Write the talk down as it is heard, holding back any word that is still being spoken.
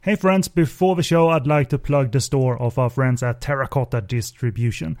Hey friends, before the show I'd like to plug the store of our friends at Terracotta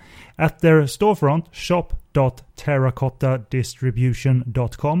Distribution. At their storefront,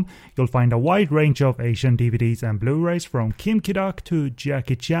 shop.terracottadistribution.com, you'll find a wide range of Asian DVDs and Blu-rays from Kim Ki-duk to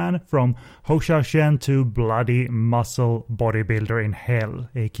Jackie Chan, from Ho Sha Shen to Bloody Muscle Bodybuilder in Hell,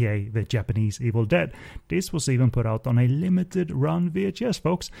 aka the Japanese Evil Dead. This was even put out on a limited run VHS,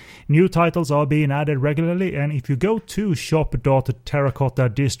 folks. New titles are being added regularly, and if you go to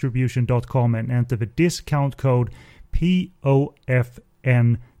shop.terracottadistribution.com and enter the discount code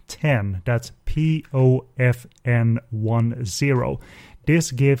POFN10, that's POFN10.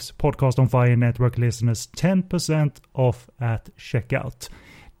 This gives Podcast on Fire Network listeners 10% off at checkout.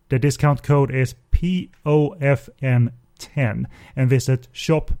 The discount code is POFN10, and visit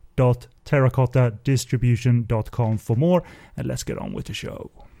shop.terracottadistribution.com for more, and let's get on with the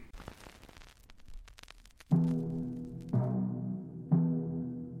show.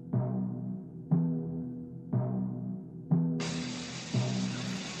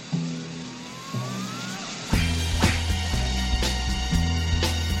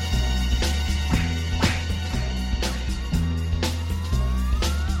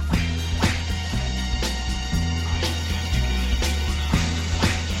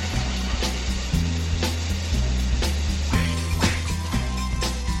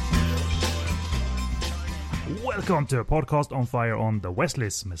 Welcome to a podcast on fire on the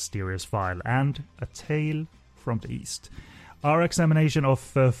Wesley's Mysterious File and A Tale from the East. Our examination of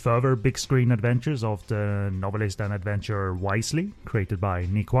further big screen adventures of the novelist and adventurer Wisely, created by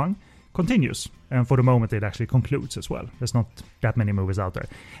Nick Huang, continues. And for the moment it actually concludes as well. There's not that many movies out there.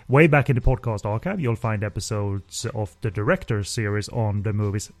 Way back in the podcast archive you'll find episodes of the director's series on the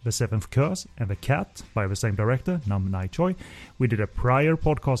movies The Seventh Curse and The Cat by the same director, Nam Nai Choi. We did a prior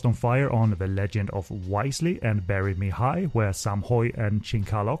podcast on fire on The Legend of Wisely and Bury Me High, where Sam Hoy and Chin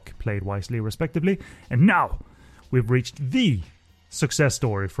Ka-lok played Wisely respectively. And now we've reached the success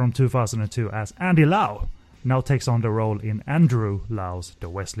story from 2002 as Andy Lau now takes on the role in Andrew Lau's The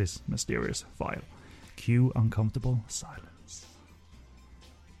Wesley's Mysterious File. Cue uncomfortable silence.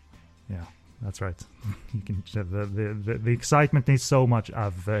 Yeah, that's right. You can the excitement is so much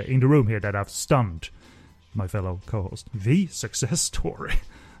in the room here that I've stunned my fellow co-host. The success story.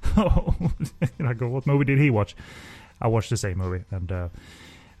 Oh, and I go, what movie did he watch? I watched the same movie, and I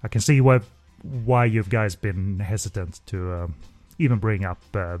can see why you guys been hesitant to even bring up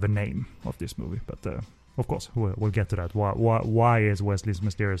the name of this movie, but. Of course, we'll get to that. Why is Wesley's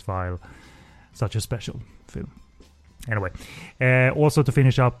Mysterious File such a special film? Anyway, also to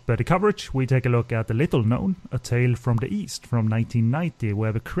finish up the coverage, we take a look at the little-known A Tale from the East from 1990,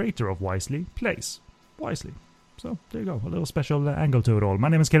 where the creator of Wisely plays Wisely. So, there you go, a little special angle to it all. My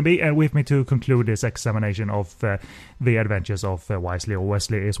name is Ken B, and with me to conclude this examination of the adventures of Wisely or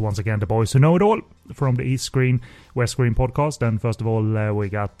Wesley is once again the boys who know it all from the East Screen, West Screen podcast. And first of all, we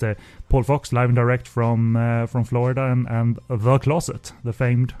got Paul Fox live and direct from Florida and The Closet, the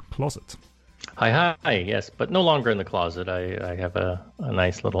famed Closet. Hi, yes, but no longer in the closet. I have a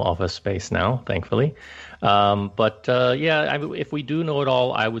nice little office space now, thankfully. If we do know it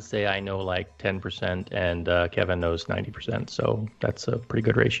all, I would say I know like 10% and Kevin knows 90%. So that's a pretty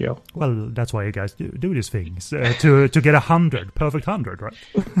good ratio. Well, that's why you guys do these things, to get 100, perfect 100, right?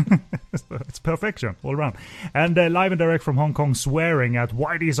 It's perfection all around. And live and direct from Hong Kong, swearing at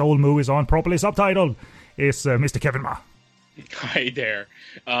why these old movies aren't properly subtitled, is Mr. Kevin Ma. Hi there.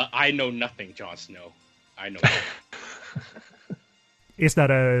 I know nothing, Jon Snow. I know nothing. Is that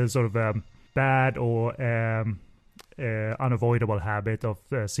a sort of bad or unavoidable habit of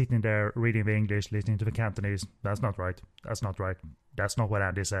sitting there reading the English, listening to the Cantonese? That's not right. That's not right. That's not what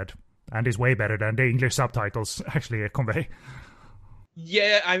Andy said. Andy's way better than the English subtitles actually convey.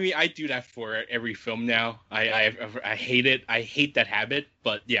 Yeah, I mean, I do that for every film now. I hate it. I hate that habit.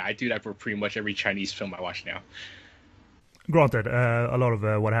 But yeah, I do that for pretty much every Chinese film I watch now. Granted, a lot of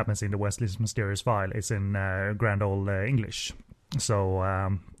what happens in the Wesley's Mysterious File is in grand old English.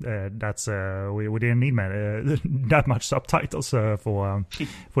 So that's we didn't need that much subtitles for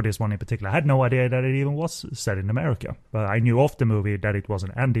this one in particular. I had no idea that it even was set in America. But I knew of the movie that it was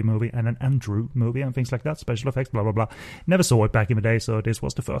an Andy movie and an Andrew movie and things like that, special effects, blah blah blah. Never saw it back in the day, so this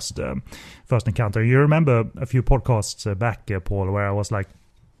was the first encounter. You remember a few podcasts back, Paul, where I was like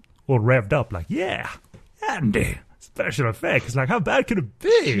all revved up, like, yeah, Andy, special effects. Like, how bad could it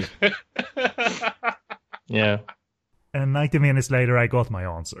be? Yeah. And 90 minutes later, I got my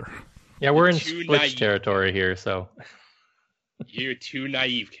answer. Yeah, we're in Switch territory here, so. You're too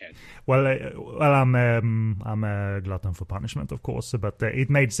naive, Ken. Well, I'm a glutton for punishment, of course, but it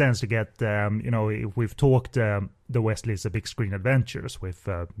made sense to get, if we've talked the Wesley's big screen adventures with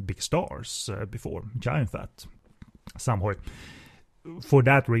big stars before, giant fat, somehow. For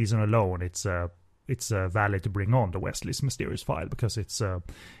that reason alone, it's valid to bring on the Wesley's Mysterious File because it's got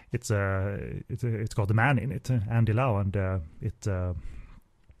the man in it, Andy Lau, and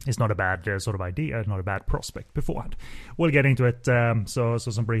it's not a bad sort of idea, not a bad prospect beforehand. We'll get into it. So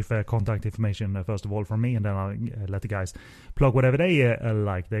some brief contact information, first of all, from me, and then I'll let the guys plug whatever they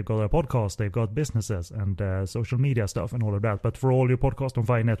like. They've got a podcast, they've got businesses, and social media stuff, and all of that. But for all your Podcast on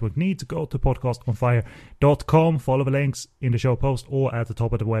Fire Network needs, go to podcastonfire.com. Follow the links in the show post or at the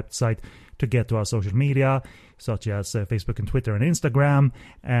top of the website to get to our social media, such as Facebook and Twitter and Instagram,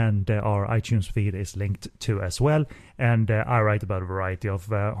 and our iTunes feed is linked to as well. And I write about a variety of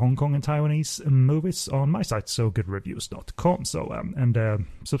Hong Kong and Taiwanese movies on my site, sogoodreviews.com. So and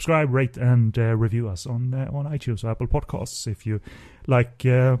subscribe, rate, and review us on iTunes or Apple Podcasts if you like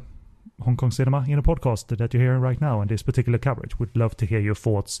Hong Kong cinema in a podcast that you're hearing right now and this particular coverage. We'd love to hear your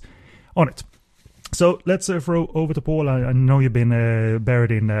thoughts on it. So let's throw over to Paul. I know you've been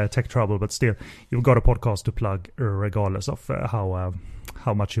buried in tech trouble, but still, you've got a podcast to plug regardless of how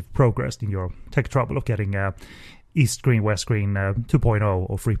much you've progressed in your tech trouble of getting East Screen, West Screen 2.0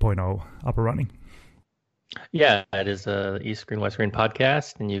 or 3.0 up and running. Yeah, it is the East Screen, West Screen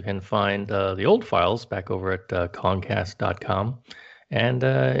podcast, and you can find the old files back over at concast.com. And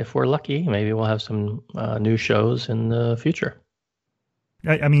if we're lucky, maybe we'll have some new shows in the future.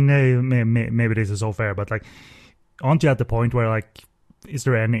 I mean, maybe this is all fair, but like, aren't you at the point where like, is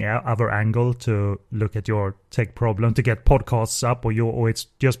there any other angle to look at your tech problem to get podcasts up, or it's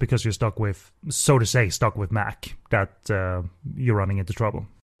just because you're stuck with Mac that you're running into trouble?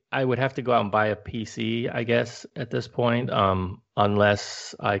 I would have to go out and buy a PC, I guess, at this point,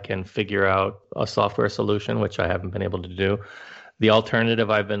 unless I can figure out a software solution, which I haven't been able to do. The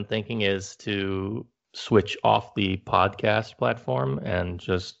alternative I've been thinking is to switch off the podcast platform and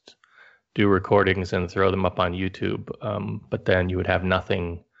just do recordings and throw them up on YouTube. But then you would have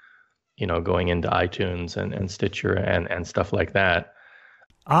nothing, going into iTunes and Stitcher and stuff like that.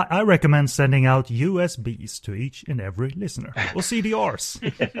 I recommend sending out USBs to each and every listener, or CDRs.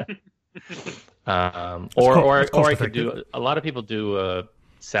 Or I could do. A lot of people do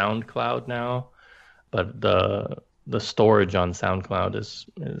SoundCloud now, but the storage on SoundCloud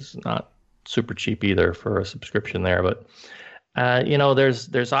is not super cheap either for a subscription there. But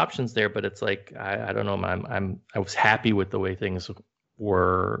there's options there, but it's like I don't know. I was happy with the way things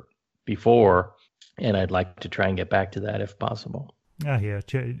were before, and I'd like to try and get back to that if possible. Yeah,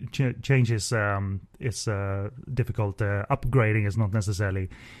 change is difficult. Upgrading is not necessarily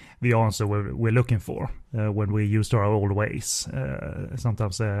the answer we're looking for when we're used to our old ways.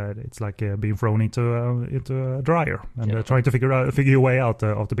 Sometimes it's like being thrown into a dryer and trying to figure your way out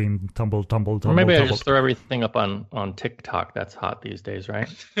after being tumbled. Or maybe I just throw everything up on TikTok. That's hot these days, right?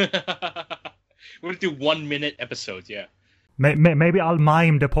 We'll do 1 minute episodes, yeah. Maybe I'll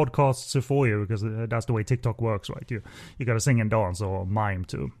mime the podcasts for you, because that's the way TikTok works, right? You got to sing and dance or mime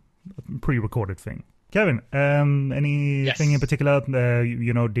to a pre-recorded thing. Kevin, anything in particular?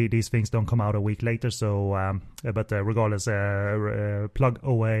 These things don't come out a week later, so but regardless, plug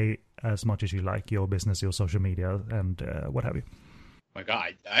away as much as you like, your business, your social media, and what have you. My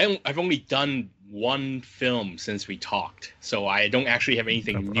God, I've only done one film since we talked, so I don't actually have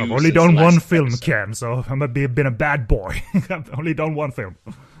anything new. I've only done one film, Ken, so I've been a bad boy. I've only done one film.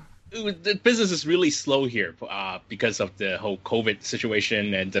 The business is really slow here because of the whole COVID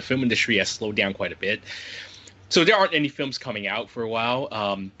situation, and the film industry has slowed down quite a bit. So there aren't any films coming out for a while,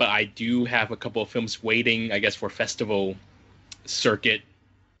 but I do have a couple of films waiting, I guess, for festival circuit,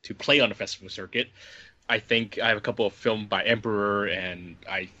 to play on the festival circuit. I think I have a couple of films by Emperor, and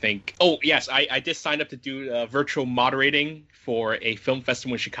I think... Oh, yes, I did sign up to do virtual moderating for a film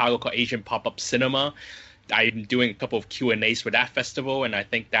festival in Chicago called Asian Pop-Up Cinema. I'm doing a couple of Q&As for that festival, and I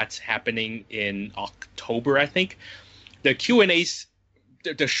think that's happening in October, I think. The Q&As,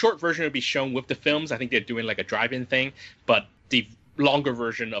 the short version will be shown with the films. I think they're doing like a drive-in thing, but the longer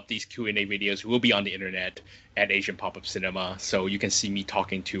version of these Q&A videos will be on the internet at Asian Pop-Up Cinema. So you can see me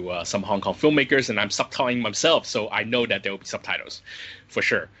talking to some Hong Kong filmmakers, and I'm subtitling myself, so I know that there will be subtitles for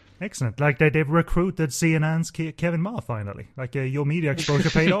sure. Excellent. Like they've recruited CNN's Kevin Ma finally. Like your media exposure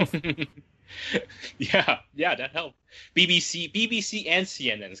paid off. Yeah, that helped. BBC and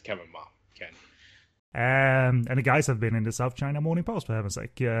CNN's Kevin Ma. Ken. And the guys have been in the South China Morning Post, for heaven's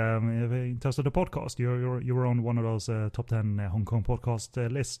sake. In terms of the podcast, you were on one of those top 10 Hong Kong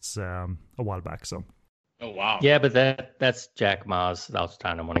podcast lists a while back. So Oh wow. Yeah, but that's Jack Ma's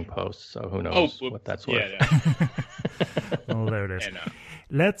Outstanding Morning Post, so who knows what that's worth. Yeah. Well, there it is. And,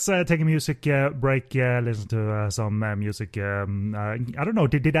 Let's take a music break, listen to some music. I don't know,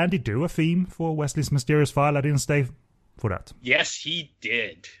 did Andy do a theme for Wesley's Mysterious File? I didn't stay for that. yes, he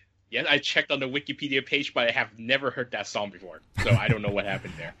did. Yes, I checked on the Wikipedia page, but I have never heard that song before, so I don't know what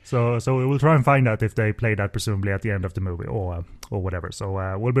happened there. So we will try and find out if they play that presumably at the end of the movie or whatever.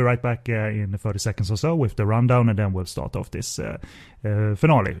 So we'll be right back in 30 seconds or so with the rundown, and then we'll start off this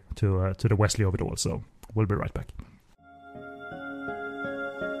finale to the Wesley of it all. So we'll be right back.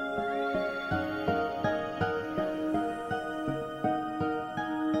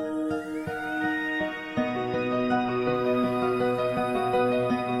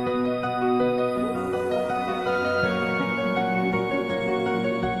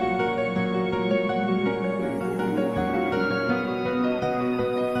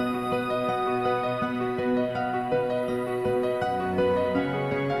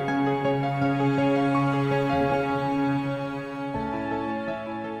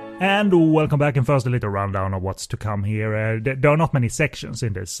 And welcome back, and first a little rundown of what's to come here. There are not many sections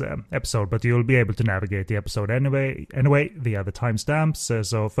in this episode, but you'll be able to navigate the episode anyway via the timestamps.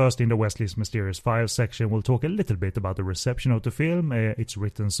 So first in the Wesley's Mysterious Files section, we'll talk a little bit about the reception of the film, its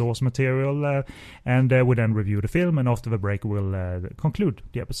written source material, and we'll then review the film, and after the break we'll conclude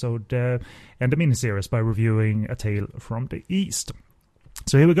the episode and the miniseries by reviewing A Tale from the East.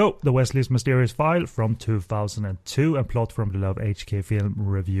 So here we go, the Wesley's Mysterious File from 2002, and plot from the Love HK film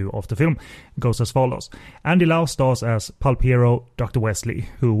review of the film goes as follows. Andy Lau stars as pulp hero Dr. Wesley,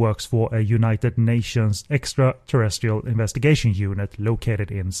 who works for a United Nations extraterrestrial investigation unit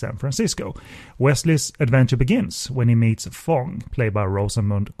located in San Francisco. Wesley's adventure begins when he meets Fong, played by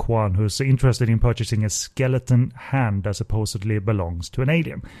Rosamund Kwan, who's interested in purchasing a skeleton hand that supposedly belongs to an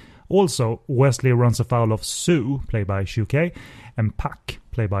alien. Also, Wesley runs afoul of Sue, played by Shu Kei, and Pak,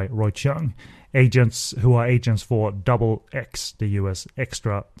 played by Roy Chung, agents who are agents for Double X, the US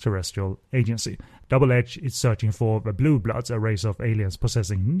extraterrestrial agency. Double X is searching for the Blue Bloods, a race of aliens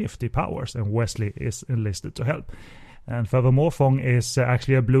possessing nifty powers, and Wesley is enlisted to help. And furthermore, Fong is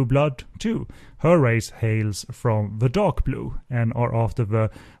actually a blue blood too. Her race hails from the dark blue and are after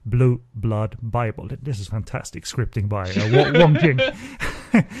the Blue Blood Bible. This is fantastic scripting by Wong Jing.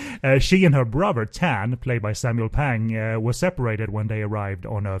 She and her brother Tan, played by Samuel Pang, were separated when they arrived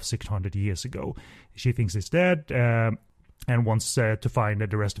on Earth 600 years ago. She thinks he's dead and wants to find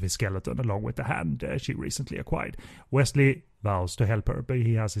the rest of his skeleton along with the hand she recently acquired. Wesley vows to help her, but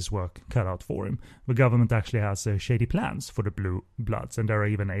he has his work cut out for him. The government actually has shady plans for the Blue Bloods, and there are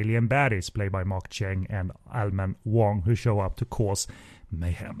even alien baddies played by Mark Cheng and Alman Wong who show up to cause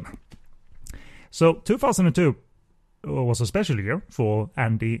mayhem. So 2002 was a special year for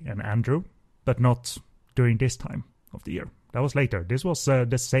Andy and Andrew, but not during this time of the year. That was later. This was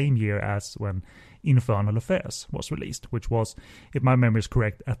the same year as when Infernal Affairs was released, which was, if my memory is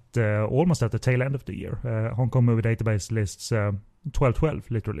correct, at almost at the tail end of the year. Hong Kong Movie Database lists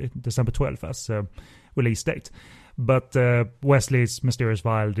 12/12, literally, December 12th as release date. But Wesley's Mysterious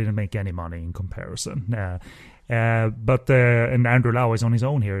File didn't make any money in comparison. But Andrew Lau is on his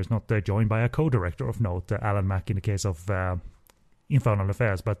own here. He's not joined by a co-director of note, Alan Mack in the case of Infernal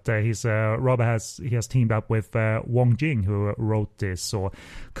Affairs, but he's has teamed up with Wong Jing, who wrote this or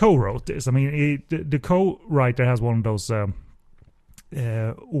co-wrote this. I mean, the co-writer has one of those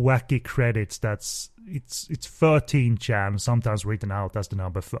wacky credits that's it's 13 Chan, sometimes written out as the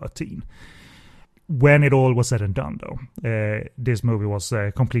number 13. When it all was said and done, though, this movie was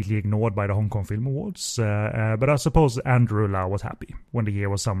completely ignored by the Hong Kong Film Awards. But I suppose Andrew Lau was happy when the year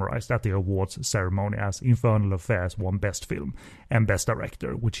was summarized at the awards ceremony as Infernal Affairs won Best Film and Best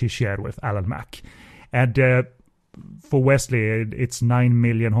Director, which he shared with Alan Mack. And for Wesley, its 9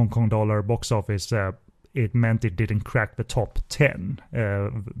 million Hong Kong dollar box office, it meant it didn't crack the top 10.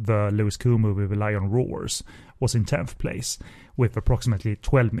 The Louis Koo movie, The Lion Roars, was in 10th place with approximately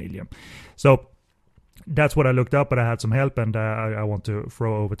 12 million. So that's what I looked up, but I had some help, and I want to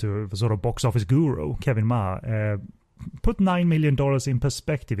throw over to the sort of box office guru, Kevin Ma. Put $9 million in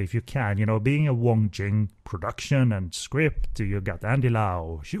perspective if you can. You know, being a Wong Jing production and script, you got Andy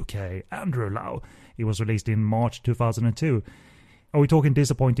Lau, Shu Kei, Andrew Lau. It was released in March 2002. Are we talking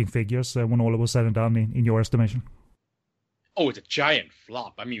disappointing figures when all was said and done in your estimation? Oh, it's a giant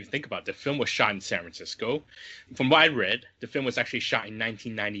flop. I mean, you think about it, the film was shot in San Francisco. From what I read, the film was actually shot in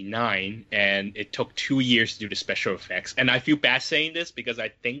 1999, and it took 2 years to do the special effects. And I feel bad saying this because I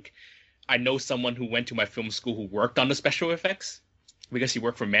think I know someone who went to my film school who worked on the special effects because he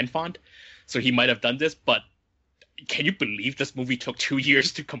worked for Menfond. So he might have done this, but can you believe this movie took 2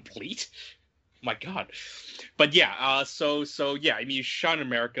 years to complete? My God. But yeah, so yeah, I mean, shot in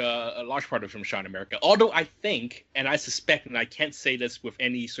America, a large part of the film shot in America. Although I think, and I suspect, and I can't say this with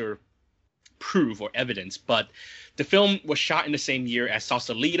any sort of proof or evidence, but the film was shot in the same year as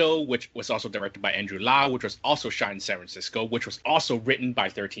Sausalito, which was also directed by Andrew Lau, which was also shot in San Francisco, which was also written by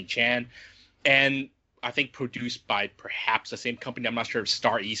 13 Chan, and I think produced by perhaps the same company. I'm not sure if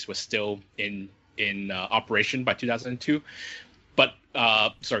Star East was still in operation by 2002, but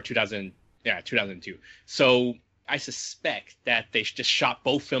 2002. So I suspect that they just shot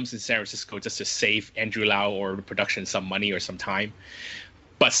both films in San Francisco just to save Andrew Lau or the production some money or some time.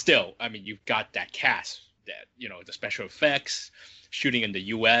 But still, I mean, you've got that cast, that, you know, the special effects, shooting in the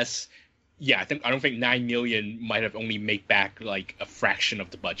U.S. Yeah, I don't think 9 million might have only made back like a fraction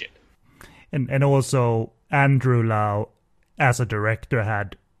of the budget. And also Andrew Lau, as a director,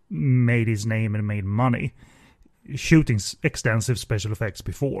 had made his name and made money shooting extensive special effects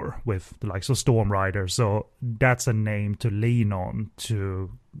before with the likes of Storm Rider. So that's a name to lean on to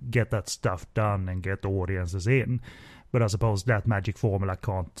get that stuff done and get the audiences in. But I suppose that magic formula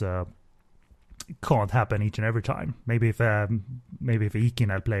can't happen each and every time. Maybe if Ikin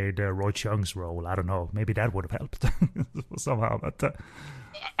had played Roy Chung's role, I don't know. Maybe that would have helped somehow. But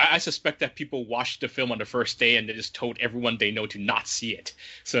I suspect that people watched the film on the first day and they just told everyone they know to not see it.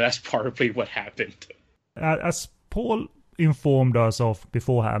 So that's probably what happened. As Paul informed us of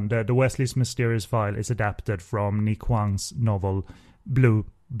beforehand, the Wesley's Mysterious File is adapted from Nick Huang's novel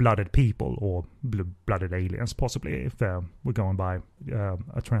Blue-Blooded People, or Blue-Blooded Aliens, possibly, if we're going by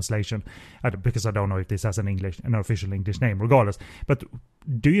a translation, because I don't know if this has an official English name, regardless. But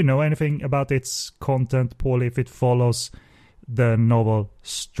do you know anything about its content, Paul, if it follows the novel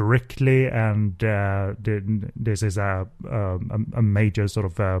strictly, and this is a major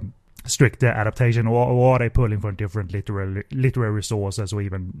sort of strict adaptation, or are they pulling from different literary sources, or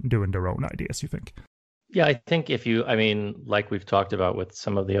even doing their own ideas, you think? Yeah, I think like we've talked about with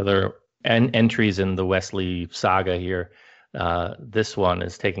some of the other entries in the Wesley saga here, this one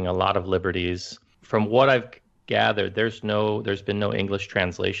is taking a lot of liberties. From what I've gathered, there's been no English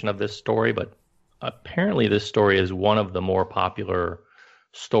translation of this story, but apparently this story is one of the more popular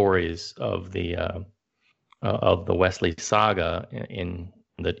stories of the Wesley saga in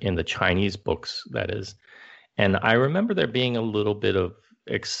the Chinese books, that is. And I remember there being a little bit of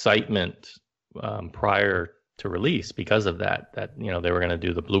excitement prior to release because of that they were going to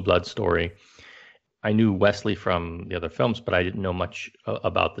do the Blue Blood story. I knew Wesley from the other films, but I didn't know much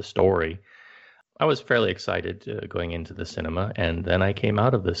about the story. I was fairly excited going into the cinema, and then I came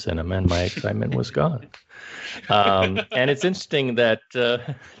out of the cinema and my excitement was gone. And it's interesting that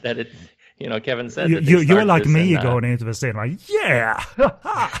it, Kevin said you were like me going into the cinema. Yeah,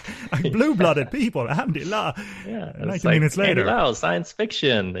 Blue-Blooded People, Andy Lau. Yeah, 90 minutes later. Andy Lau, science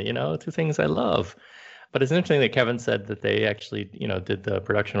fiction. Two things I love. But it's interesting that Kevin said that they actually, did the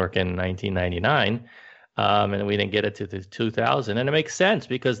production work in 1999, and we didn't get it to 2000. And it makes sense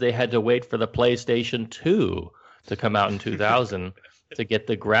because they had to wait for the PlayStation 2 to come out in 2000 to get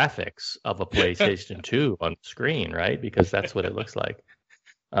the graphics of a PlayStation 2 on screen, right? Because that's what it looks like.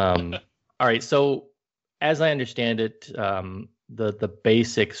 All right, so as I understand it, the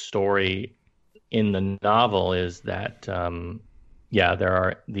basic story in the novel is that, there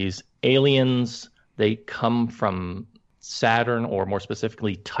are these aliens. They come from Saturn, or more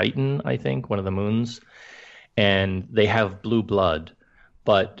specifically Titan, I think, one of the moons, and they have blue blood.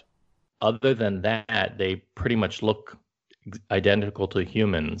 But other than that, they pretty much look identical to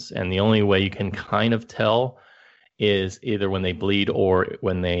humans, and the only way you can kind of tell is either when they bleed or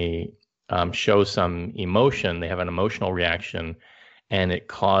when they show some emotion. They have an emotional reaction, and it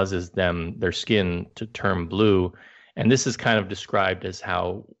causes their skin to turn blue. And this is kind of described as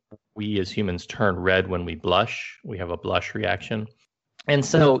how we as humans turn red when we blush. We have a blush reaction. And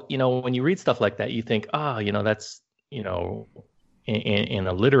so, when you read stuff like that, you think, that's, in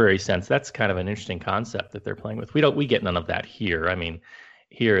a literary sense, that's kind of an interesting concept that they're playing with. We get none of that here. I mean,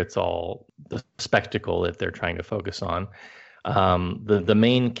 here it's all the spectacle that they're trying to focus on. The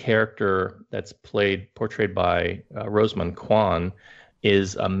main character that's portrayed by Rosamund Kwan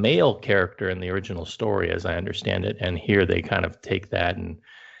is a male character in the original story, as I understand it. And here they kind of take that and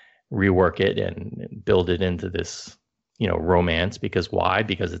rework it and build it into this, romance. Because why?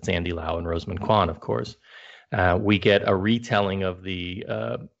 Because it's Andy Lau and Rosamund Kwan, of course. We get a retelling of the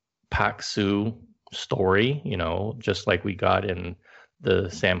Pak Su story, just like we got in the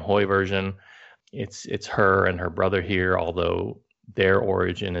Sam Hui version. It's her and her brother here, although their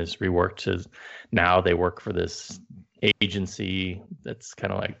origin is reworked to now they work for this agency that's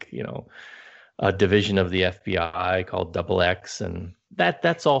kind of like, a division of the FBI called Double X, and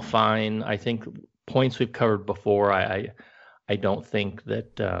that's all fine. I think points we've covered before. I don't think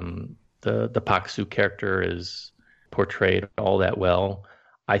that the Pak-Soo character is portrayed all that well.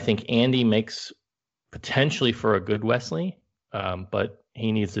 I think Andy makes potentially for a good Wesley, but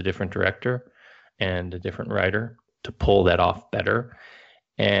he needs a different director and a different writer to pull that off better.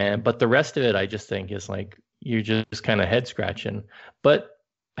 But the rest of it, I just think is like you're just kind of head scratching. But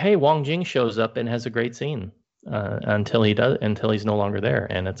hey, Wong Jing shows up and has a great scene until he's no longer there,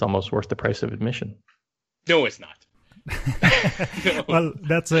 and it's almost worth the price of admission. No, it's not. Well,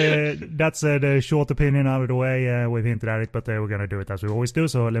 that's the short opinion out of the way. We've hinted at it, but we're going to do it as we always do.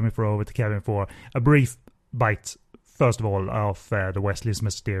 So let me throw over to Kevin for a brief bite, first of all, of the Wesley's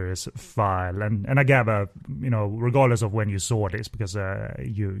Mysterious File. And I gather, regardless of when you saw this, because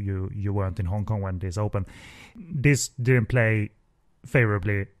you weren't in Hong Kong when this opened, this didn't play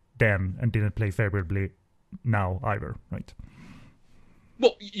favorably then and didn't play favorably now either, right?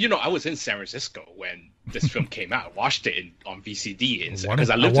 Well, I was in San Francisco when this film came out. I watched it on VCD because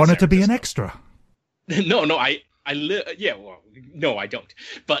I wanted to be an extra. No, no, I don't.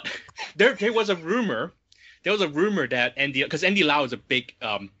 But there was a rumor. There was a rumor that because Andy Lau is a big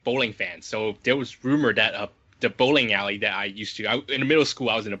bowling fan, so there was rumor that the bowling alley that I used to, in middle school,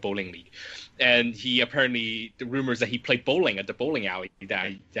 I was in a bowling league, and the rumors that he played bowling at the bowling alley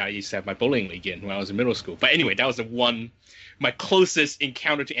that I used to have my bowling league in when I was in middle school. But anyway, that was my closest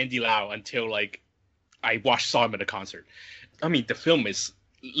encounter to Andy Lau until I saw him at a concert. I mean, the film is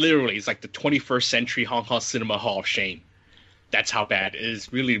literally, it's like the 21st century Hong Kong cinema Hall of Shame. That's how bad it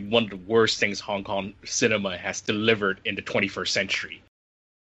is. Really one of the worst things Hong Kong cinema has delivered in the 21st century.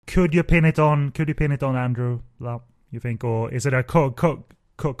 Could you pin it on Andrew Lau, you think, or is it a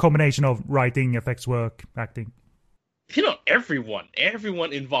combination of writing, effects work, acting? Everyone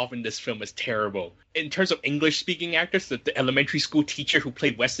involved in this film is terrible. In terms of English-speaking actors, the elementary school teacher who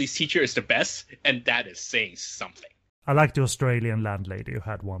played Wesley's teacher is the best, and that is saying something. I like the Australian landlady who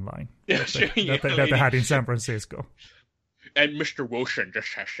had one line that they had in San Francisco. And Mr. Wilson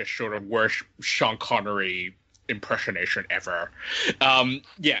just has this sort of worst Sean Connery impersonation ever.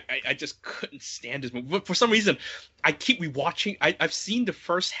 I just couldn't stand this movie. But for some reason, I keep rewatching. I've seen the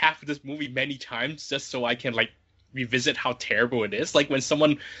first half of this movie many times just so I can revisit how terrible it is. Like when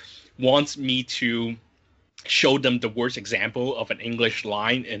someone wants me to show them the worst example of an English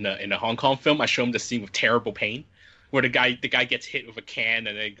line in a Hong Kong film, I show them the scene with Terrible Pain, where the guy gets hit with a can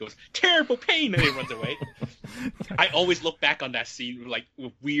and then it goes terrible pain and he runs away. I always look back on that scene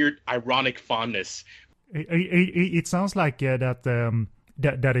with weird ironic fondness. It sounds like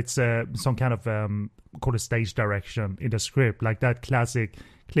that it's some kind of called a stage direction in the script, like that classic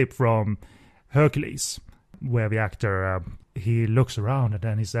clip from Hercules, where the actor he looks around and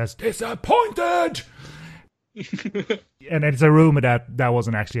then he says "disappointed." And it's a rumor that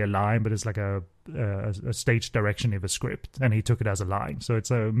wasn't actually a line, but it's like a stage direction in the script, and he took it as a line. So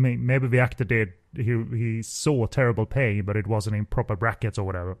it's maybe the actor he saw terrible pain, but it wasn't in proper brackets or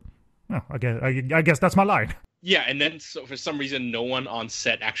whatever. Oh, I guess that's my line. Yeah, and then for some reason, no one on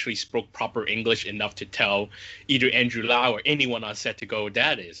set actually spoke proper English enough to tell either Andrew Lau or anyone on set to go,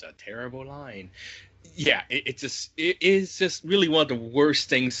 "That is a terrible line." Yeah, it is just really one of the worst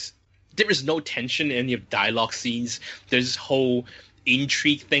things. There is no tension in any of dialogue scenes. There's this whole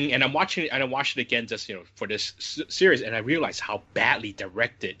intrigue thing, and I watched it again just for this series, and I realized how badly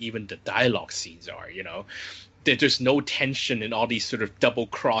directed even the dialogue scenes are. There's no tension in all these sort of double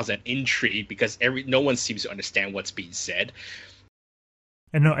cross and intrigue because no one seems to understand what's being said.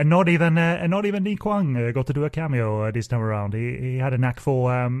 And not even Lee Kwang got to do a cameo this time around. He had a knack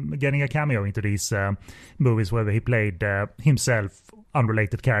for getting a cameo into these movies where he played himself,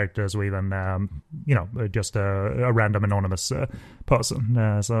 unrelated characters, or even just a random anonymous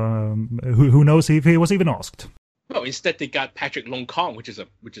person. So who knows if he was even asked? Well, instead they got Patrick Long Kong, which is a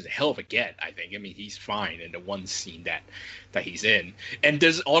hell of a get, I think. I mean, he's fine in the one scene that he's in. And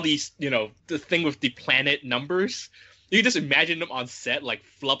there's all these, the thing with the planet numbers. You can just imagine them on set,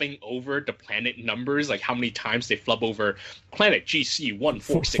 flubbing over the planet numbers, how many times they flub over planet GC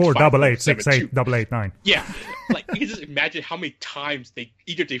 14658688889. Yeah, you can just imagine how many times they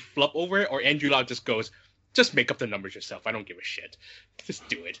flub over it, or Andrew Lau just goes, "Just make up the numbers yourself. I don't give a shit. Just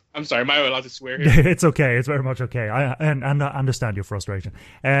do it." I'm sorry, am I allowed to swear here? It's okay. It's very much okay. I understand your frustration.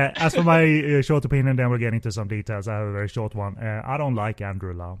 As for my short opinion, then we'll get into some details. I have a very short one. I don't like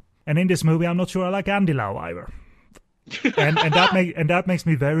Andrew Lau, and in this movie, I'm not sure I like Andy Lau either. and that makes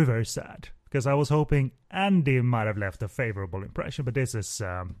me very, very sad, because I was hoping Andy might have left a favorable impression, but this is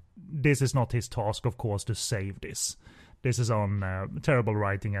not his task, of course, to save this. This is on terrible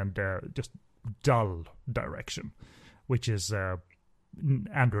writing and just dull direction, which is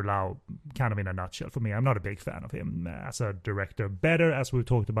Andrew Lau kind of in a nutshell for me. I'm not a big fan of him as a director. Better, as we've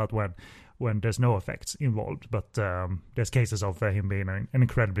talked about, when there's no effects involved, but there's cases of him being an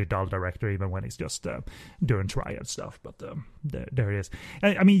incredibly dull director even when he's just doing triad stuff. But there it is.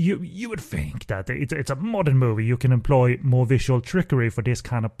 I mean, you would think that it's a modern movie. You can employ more visual trickery for this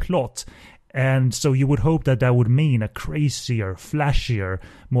kind of plot. And so you would hope that would mean a crazier, flashier,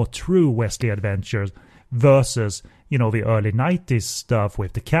 more true Wesley Adventures versus, you know, the early 90s stuff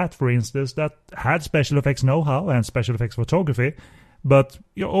with The Cat, for instance, that had special effects know-how and special effects photography. But,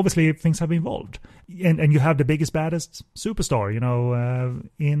 you know, obviously things have evolved. And you have the biggest, baddest superstar. You know,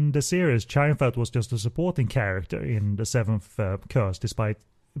 in the series, Chiron was just a supporting character in The Seventh Curse, despite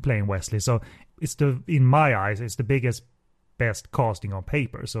playing Wesley. So it's in my eyes, it's the biggest, best casting on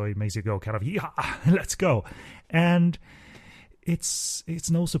paper. So it makes you go kind of, yeah, let's go. And it's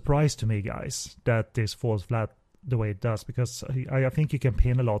no surprise to me, guys, that this falls flat the way it does, because I think you can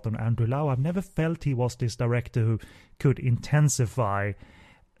pin a lot on Andrew Lau. I've never felt he was this director who could intensify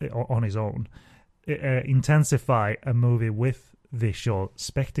on his own, intensify a movie with visual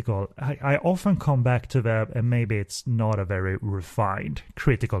spectacle. I often come back to that, and maybe it's not a very refined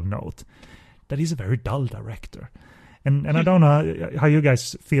critical note, that he's a very dull director. And I don't know how you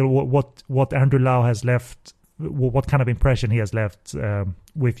guys feel, what Andrew Lau has left, what kind of impression he has left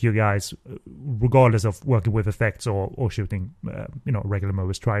with you guys, regardless of working with effects or shooting, regular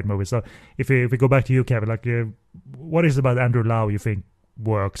movies, tried movies. So if we go back to you, Kevin, like, what is it about Andrew Lau you think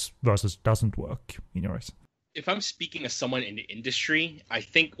works versus doesn't work in your eyes? If I'm speaking as someone in the industry, I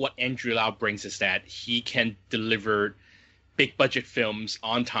think what Andrew Lau brings is that he can deliver big budget films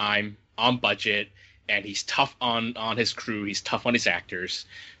on time, on budget, and he's tough on his crew, he's tough on his actors.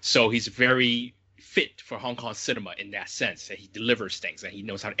 So he's very fit for Hong Kong cinema in that sense, that he delivers things and he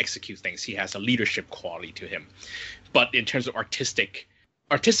knows how to execute things. He has a leadership quality to him. But in terms of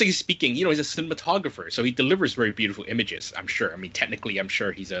artistically speaking, you know, he's a cinematographer, so he delivers very beautiful images, I'm sure. I mean, technically, I'm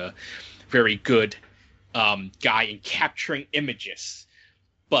sure he's a very good guy in capturing images,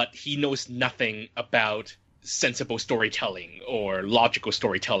 but he knows nothing about sensible storytelling or logical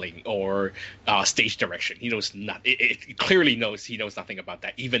storytelling or stage direction. He knows not. It clearly knows he knows nothing about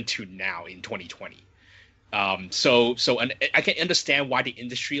that, even to now in 2020. And I can understand why the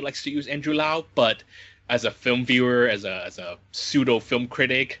industry likes to use Andrew Lau, but as a film viewer, as a pseudo film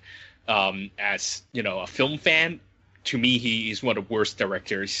critic, as you know, a film fan, to me, he's one of the worst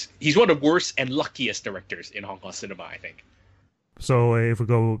directors. He's one of the worst and luckiest directors in Hong Kong cinema, I think. So if we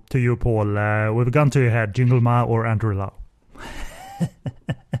go to you, Paul, with a gun to your head, Jingle Ma or Andrew Lau?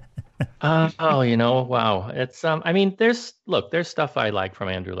 Wow. It's I mean, there's stuff I like from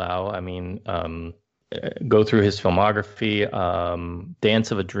Andrew Lau. I mean, go through his filmography. Dance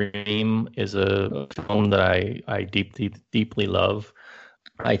of a Dream is a film that I deeply love.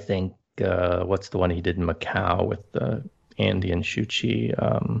 I think what's the one he did in Macau with Andy and Shuchi?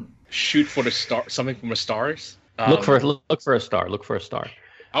 Shoot for the Star, something from the Stars. Look for a star. Look for a star.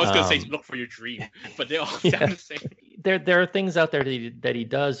 I was gonna say look for your dream, but they all sound the same. There are things out there that he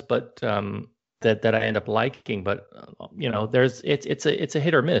does, but that I end up liking. But it's a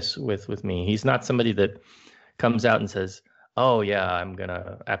hit or miss with me. He's not somebody that comes out and says, "Oh yeah, I'm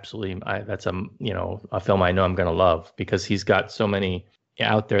gonna absolutely." That's a film I know I'm gonna love, because he's got so many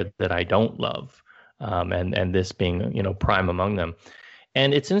out there that I don't love, and this being prime among them.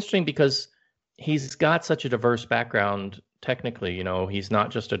 And it's interesting because he's got such a diverse background technically. He's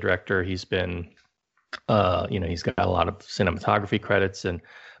not just a director. He's been, he's got a lot of cinematography credits,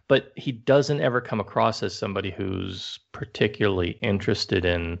 but he doesn't ever come across as somebody who's particularly interested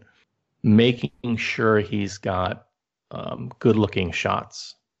in making sure he's got good-looking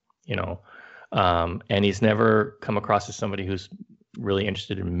shots, and he's never come across as somebody who's really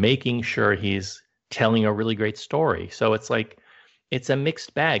interested in making sure he's telling a really great story. So it's like, it's a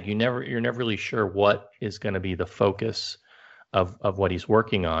mixed bag. You're never really sure what is going to be the focus of what he's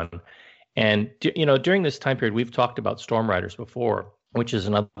working on. And during this time period, we've talked about Storm Riders before, which is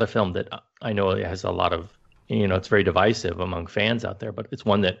another film that I know has a lot of, it's very divisive among fans out there, but it's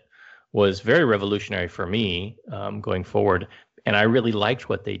one that was very revolutionary for me going forward. And I really liked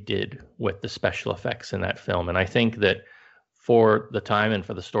what they did with the special effects in that film. And I think that for the time and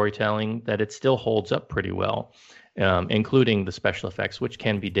for the storytelling, that it still holds up pretty well. Including the special effects, which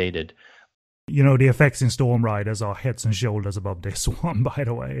can be dated. The effects in Storm Riders are heads and shoulders above this one, by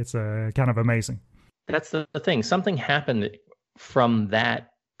the way. It's kind of amazing. That's the thing. Something happened from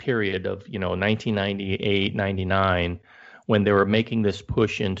that period of, 1998, 99, when they were making this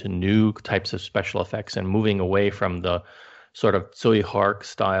push into new types of special effects and moving away from the sort of Tsui Hark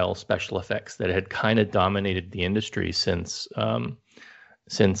style special effects that had kind of dominated the industry since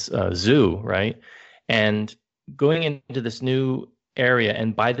Zoo, right? And going into this new area,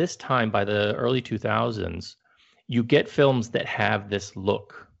 and by this time, by the early 2000s, you get films that have this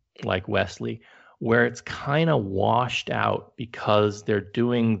look like Wesley, where it's kind of washed out because they're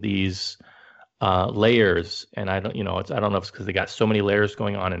doing these layers, and I don't know if it's because they got so many layers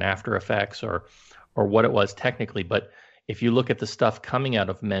going on in After Effects or what it was technically, but if you look at the stuff coming out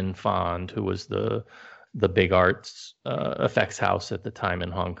of Men Fond, who was the big arts effects house at the time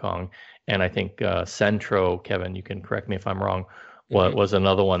in Hong Kong, and I think Centro, Kevin, you can correct me if I'm wrong, was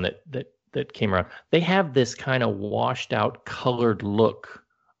another one that came around. They have this kind of washed out colored look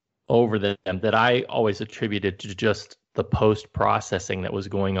over them that I always attributed to just the post-processing that was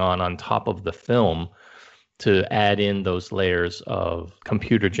going on top of the film to add in those layers of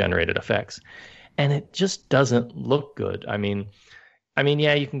computer-generated effects. And it just doesn't look good. I mean,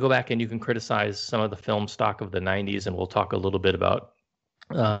 yeah, you can go back and you can criticize some of the film stock of the 90s, and we'll talk a little bit about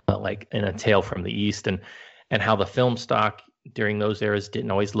like in A Tale from the East and how the film stock during those eras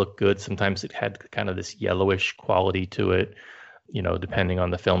didn't always look good. Sometimes it had kind of this yellowish quality to it, depending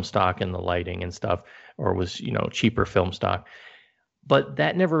on the film stock and the lighting and stuff, or was, cheaper film stock. But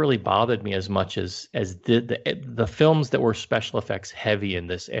that never really bothered me as much as the films that were special effects heavy in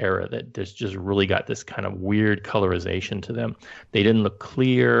this era, that just really got this kind of weird colorization to them. They didn't look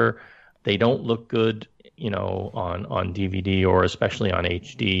clear. They don't look good, on DVD or especially on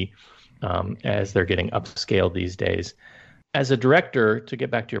HD, as they're getting upscaled these days. As a director, to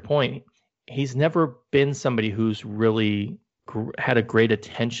get back to your point, he's never been somebody who's really had a great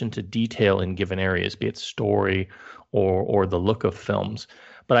attention to detail in given areas, be it story or the look of films.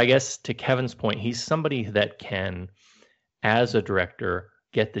 But I guess to Kevin's point, he's somebody that can, as a director,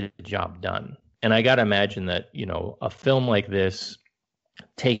 get the job done. And I got to imagine that, a film like this,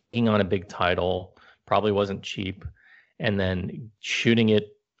 taking on a big title, probably wasn't cheap, and then shooting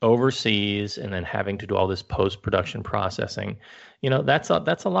it overseas and then having to do all this post-production processing, that's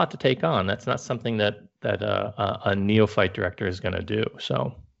a lot to take on. That's not something that a neophyte director is going to do.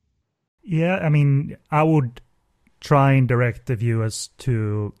 So, yeah, I mean, I would try and direct the viewers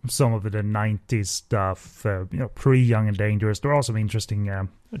to some of the 90s stuff, pre-Young and Dangerous. There are some interesting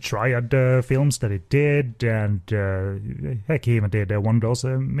Triad films that it did, and heck, he even did one of those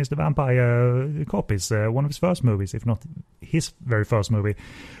Mr. Vampire copies. One of his first movies, if not his very first movie,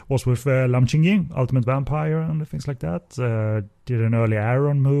 was with Lam Ching-ying, Ultimate Vampire, and things like that. Did an early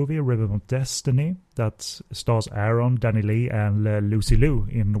Aaron movie, Rhythm of Destiny, that stars Aaron, Danny Lee, and Lucy Liu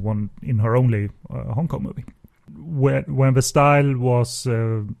in her only Hong Kong movie. When the style was,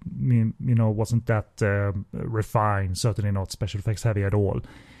 wasn't that refined, certainly not special effects heavy at all,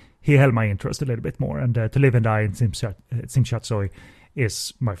 he held my interest a little bit more. And To Live and Die in Tsim Shat Tsui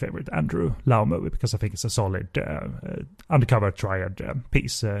is my favorite Andrew Lau movie, because I think it's a solid undercover triad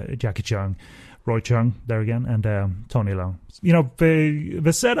piece. Jackie Chung, Roy Chung there again, and Tony Leung.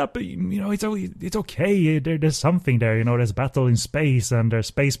 The setup, it's okay. There's something there. There's battle in space, and there's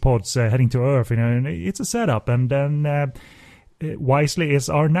space pods heading to Earth. And it's a setup. And then Wisely is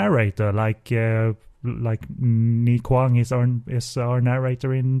our narrator, like Ni Kuang is our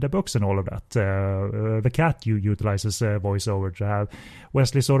narrator in the books and all of that. The cat utilizes voiceover to have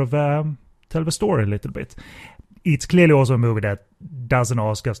Wesley sort of tell the story a little bit. It's clearly also a movie that doesn't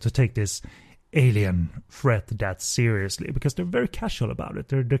ask us to take this alien threat that seriously, because they're very casual about it.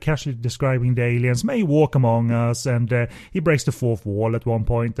 They're casually describing the aliens may walk among us, and he breaks the fourth wall at one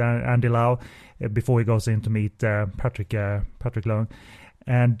point, Andy Lau, before he goes in to meet Patrick Leung.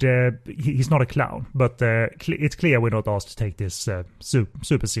 And he's not a clown, but it's clear we're not asked to take this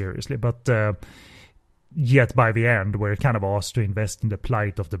super seriously. But yet by the end, we're kind of asked to invest in the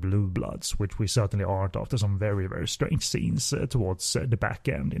plight of the Blue Bloods, which we certainly aren't after some very, very strange scenes towards the back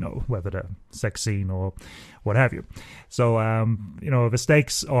end, whether the sex scene or what have you. So, the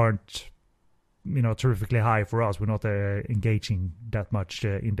stakes aren't, terrifically high for us. We're not engaging that much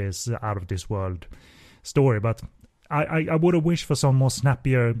in this out-of-this-world story, but I would have wished for some more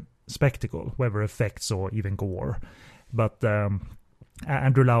snappier spectacle, whether effects or even gore. But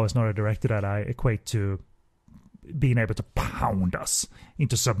Andrew Lau is not a director that I equate to being able to pound us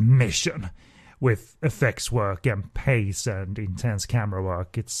into submission with effects work and pace and intense camera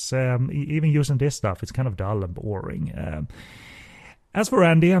work. It's even using this stuff, it's kind of dull and boring. As for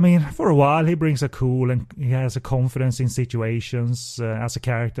Andy, for a while he brings a cool and he has a confidence in situations. As a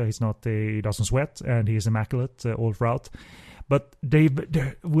character, he doesn't sweat, and he's immaculate all throughout. But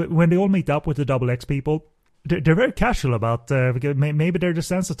when they all meet up with the Double X people, they're very casual about because maybe they're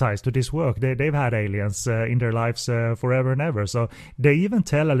desensitized to this work. They've had aliens in their lives forever and ever. So they even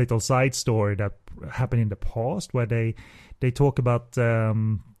tell a little side story that happened in the past where they talk about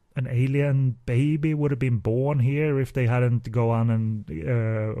an alien baby would have been born here if they hadn't go on and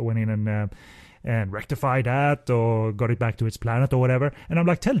went in and rectify that or got it back to its planet or whatever. And I'm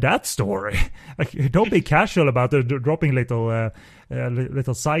like, tell that story. Like, don't be casual about dropping little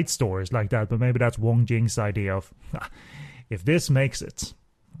side stories like that. But maybe that's Wong Jing's idea of, if this makes it,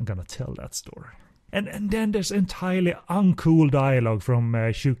 I'm gonna tell that story. And then there's entirely uncool dialogue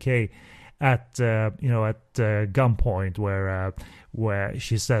from Shu Kei at gunpoint where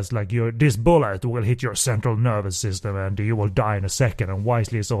she says like, this bullet will hit your central nervous system and you will die in a second, and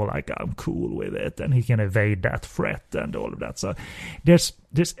Wisely is all like, I'm cool with it, and he can evade that threat and all of that. So there's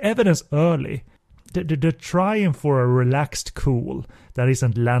evidence early. They're trying for a relaxed cool that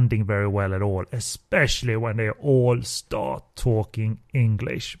isn't landing very well at all, especially when they all start talking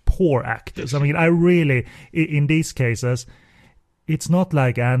English. Poor actors. I mean, I really, in these cases, it's not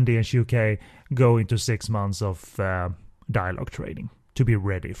like Andy and Shu Kei go into 6 months of dialogue training to be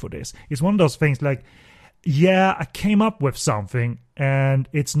ready for this. It's one of those things like, yeah, I came up with something and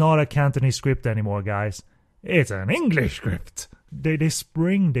it's not a Cantonese script anymore, guys. It's an English script. They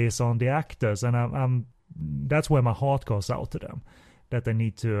spring this on the actors, and I'm that's where my heart goes out to them, that they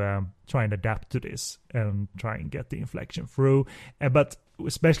need to try and adapt to this and try and get the inflection through. But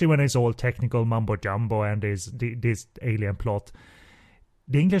especially when it's all technical mumbo jumbo and this alien plot,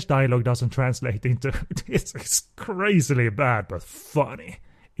 the English dialogue doesn't translate into it's crazily bad but funny.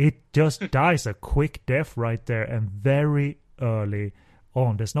 It just dies a quick death right there, and very early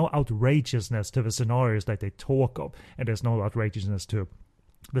on. There's no outrageousness to the scenarios that they talk of, and there's no outrageousness to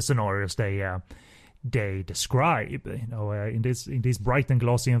the scenarios they describe. In these bright and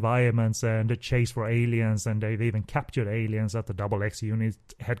glossy environments and the chase for aliens, and they've even captured aliens at the Double X unit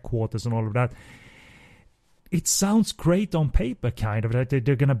headquarters and all of that. It sounds great on paper, kind of, that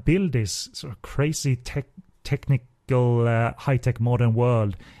they're going to build this sort of crazy technical, high-tech modern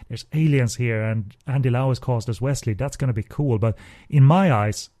world. There's aliens here, and Andy Lau is cast as Wesley. That's going to be cool. But in my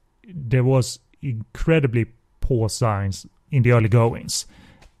eyes, there was incredibly poor signs in the early goings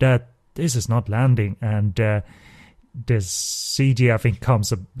that this is not landing. And the CG, I think,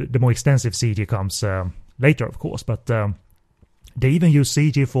 the more extensive CG comes later, of course. But they even use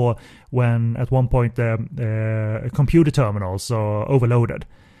CG for when, at one point, computer terminals are overloaded.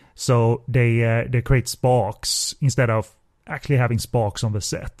 So they create sparks instead of actually having sparks on the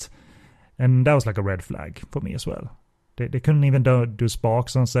set. And that was like a red flag for me as well. They couldn't even do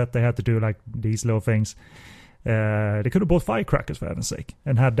sparks on set. They had to do like these little things. They could have bought firecrackers, for heaven's sake,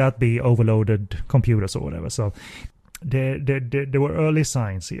 and had that be overloaded computers or whatever. So there were early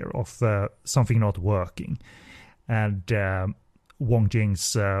signs here of something not working. And Wong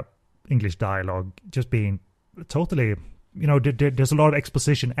Jing's English dialogue just being totally... there's a lot of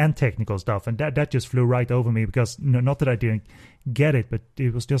exposition and technical stuff, and that just flew right over me, because not that I didn't get it, but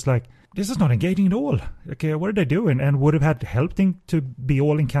it was just like, this is not engaging at all. Okay, what are they doing? And would have had helped him to be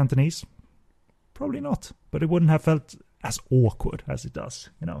all in Cantonese? Probably not, but it wouldn't have felt as awkward as it does.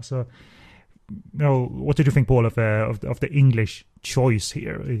 So what did you think, Paul, of the English choice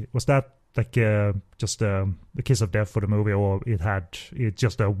here? Was that like just the kiss of death for the movie, or it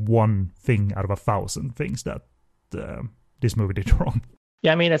just a one thing out of 1,000 things that this movie did wrong?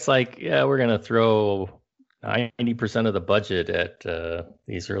 Yeah, I mean, it's like, we're going to throw 90% of the budget at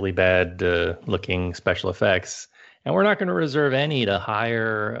these really bad looking special effects, and we're not going to reserve any to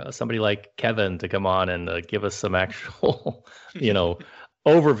hire somebody like Kevin to come on and give us some actual,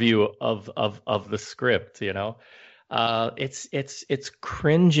 overview of the script. It's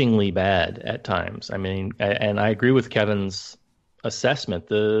cringingly bad at times. I mean, and I agree with Kevin's assessment.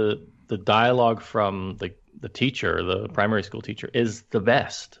 The dialogue from the teacher, the primary school teacher, is the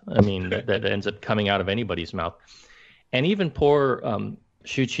best. I mean, that ends up coming out of anybody's mouth. And even poor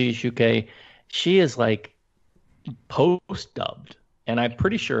Shu Kei, she is like post-dubbed. And I'm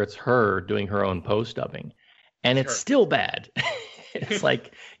pretty sure it's her doing her own post-dubbing. And it's still bad. It's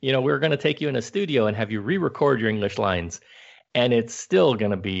like, we're going to take you in a studio and have you re-record your English lines. And it's still going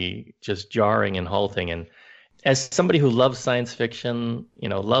to be just jarring and halting. And as somebody who loves science fiction,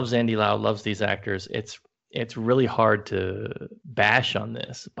 loves Andy Lau, loves these actors, it's really hard to bash on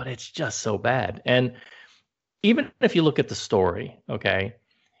this, but it's just so bad. And even if you look at the story, okay,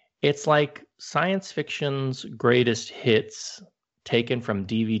 it's like science fiction's greatest hits taken from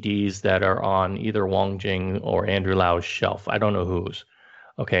DVDs that are on either Wong Jing or Andrew Lau's shelf. I don't know whose,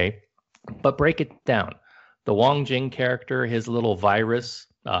 okay? But break it down. The Wong Jing character, his little virus,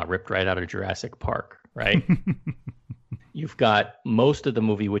 ripped right out of Jurassic Park, right? You've got most of the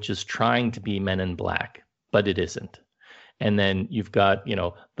movie, which is trying to be Men in Black, but it isn't. And then you've got,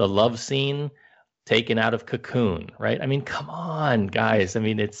 the love scene taken out of Cocoon, right? I mean, come on, guys. I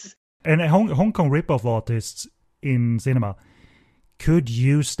mean, it's... And Hong Kong ripoff artists in cinema could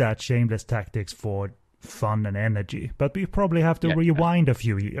use that shameless tactics for fun and energy. But we probably have to rewind a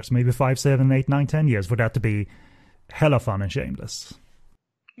few years, maybe 5, 7, 8, 9, 10 years for that to be hella fun and shameless.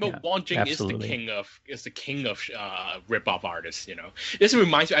 Well, Wong Jing is the king of rip-off artists. This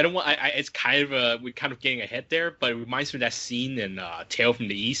reminds me. it's kind of we're kind of getting ahead there, but it reminds me of that scene in Tale from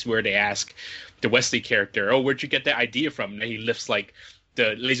the East where they ask the Wesley character, "Oh, where'd you get that idea from?" And he lifts like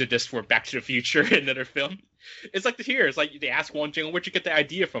the laser disc for Back to the Future in another film. It's like here. It's like they ask Wong Jing, "Where'd you get the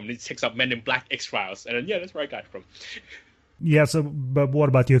idea from?" And he takes up Men in Black, X-Files, and then that's where I got it from. Yeah, but what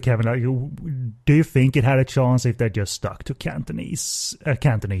about you, Kevin? Do you think it had a chance if they just stuck to Cantonese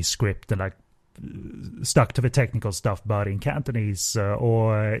script and like stuck to the technical stuff, but in Cantonese,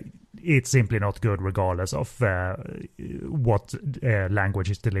 or it's simply not good regardless of what language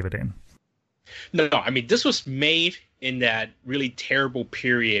is delivered in? No, I mean, this was made in that really terrible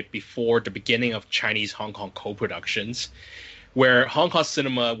period before the beginning of Chinese Hong Kong co-productions, where Hong Kong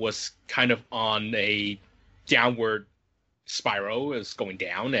cinema was kind of on a downward spiral. It was going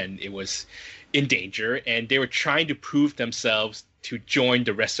down and it was in danger, and they were trying to prove themselves to join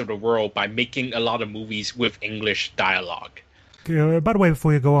the rest of the world by making a lot of movies with English dialogue. By the way,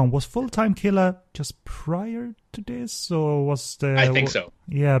 before you go on, was Full Time Killer just prior to this, or was the... I think so.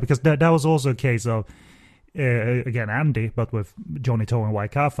 Yeah, because that was also a case of, again, Andy, but with Johnny To and Wai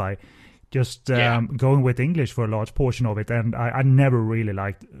Ka-Fai, just going with English for a large portion of it, and I never really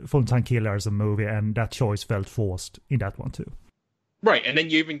liked Full Time Killer as a movie, and that choice felt forced in that one too. Right, and then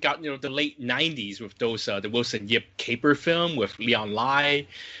you even got the late 90s with those the Wilson Yip caper film with Leon Lai,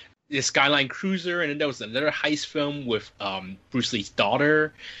 the Skyline Cruiser, and then there was another heist film with Bruce Lee's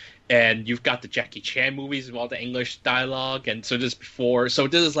daughter, and you've got the Jackie Chan movies with all the English dialogue, and so this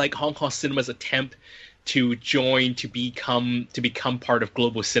is like Hong Kong cinema's attempt to join, to become part of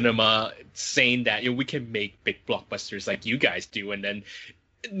global cinema, saying that we can make big blockbusters like you guys do, and then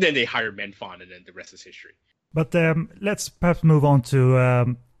they hire Men Fan, and then the rest is history. But let's perhaps move on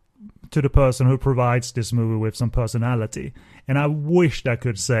to the person who provides this movie with some personality. And I wished I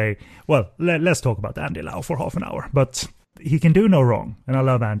could say, well, let's talk about Andy Lau for half an hour. But he can do no wrong, and I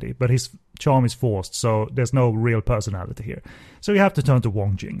love Andy, but his charm is forced, so there's no real personality here. So you have to turn to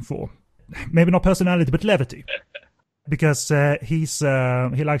Wong Jing for maybe not personality, but levity. Because he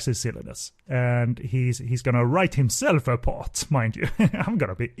likes his silliness, and he's gonna write himself a part, mind you. I'm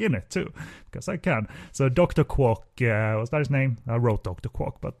gonna be in it too, because I can. So Dr. Kwok, was that his name? I wrote Dr.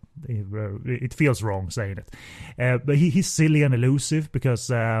 Kwok, but it feels wrong saying it. But he's silly and elusive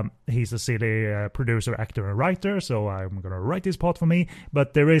because he's a silly producer, actor, and writer. So I'm gonna write this part for me.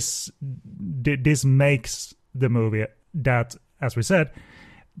 But this makes the movie that, as we said,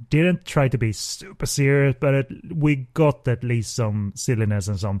 didn't try to be super serious, but we got at least some silliness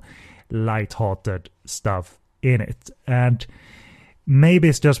and some light-hearted stuff in it. And maybe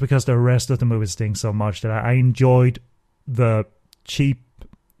it's just because the rest of the movie stinks so much that I enjoyed the cheap,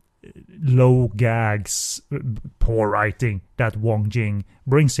 low gags, poor writing that Wong Jing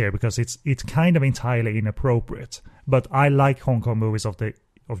brings here, because it's kind of entirely inappropriate. But I like Hong Kong movies of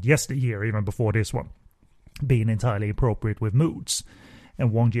yesteryear, even before this one, being entirely appropriate with moods.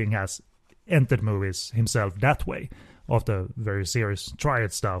 And Wong Jing has entered movies himself that way, of the very serious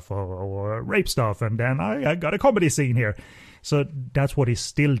triad stuff or rape stuff, and then I got a comedy scene here. So that's what he's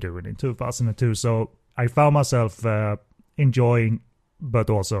still doing in 2002. So I found myself enjoying,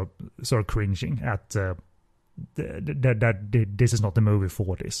 but also sort of cringing at that this is not the movie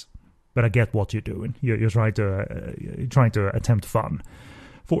for this. But I get what you're doing. You're trying to attempt fun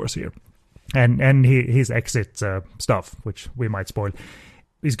for us here. And his exit stuff, which we might spoil,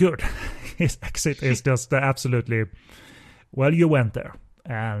 is good. His exit is just absolutely, well, you went there,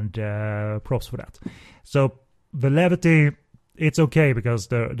 and props for that. So the levity, it's okay, because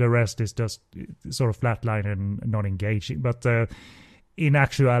the rest is just sort of flatline and not engaging. But in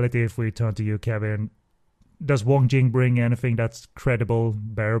actuality, if we turn to you, Kevin, does Wong Jing bring anything that's credible,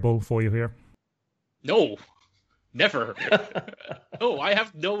 bearable for you here? No. Never. No, I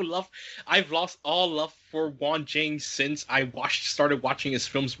have no love. I've lost all love for Wong Jing since I started watching his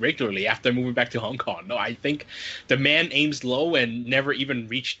films regularly after moving back to Hong Kong. No, I think the man aims low and never even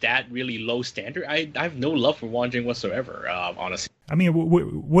reached that really low standard. I have no love for Wong Jing whatsoever, honestly. I mean,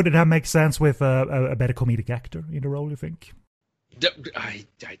 would it have make sense with a better comedic actor in the role, you think? I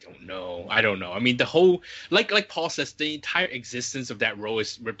don't know. I don't know. I mean, the whole like Paul says, the entire existence of that role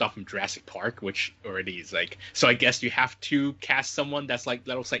is ripped off from Jurassic Park, which already is like. So I guess you have to cast someone that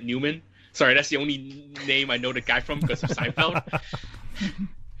looks like Newman. Sorry, that's the only name I know the guy from because of Seinfeld.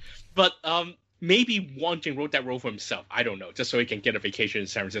 But maybe Wong Jing wrote that role for himself. I don't know, just so he can get a vacation in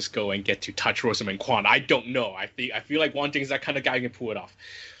San Francisco and get to touch Rosamund Kwan. I don't know. I feel like Wong Jing is that kind of guy who can pull it off.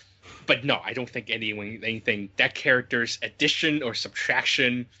 But no, I don't think anything that character's addition or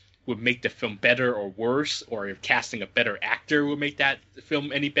subtraction would make the film better or worse, or if casting a better actor would make that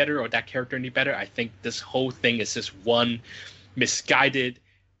film any better or that character any better. I think this whole thing is just one misguided,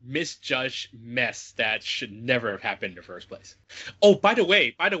 misjudged mess that should never have happened in the first place. Oh, by the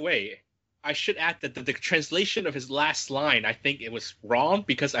way, I should add that the translation of his last line, I think it was wrong,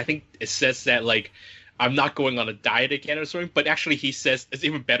 because I think it says that, like, I'm not going on a diet again or something, but actually he says, it's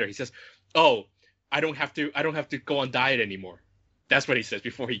even better. He says, "Oh, I don't have to go on diet anymore." That's what he says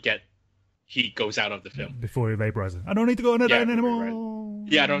before he goes out of the film. Before he vaporizes. I don't need to go on a diet anymore.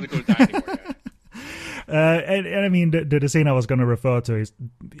 Right. Yeah, I don't have to go on a diet anymore. Yeah. And I mean, the scene I was going to refer to is,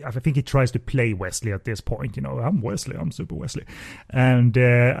 I think he tries to play Wesley at this point. You know, I'm Wesley, I'm Super Wesley. And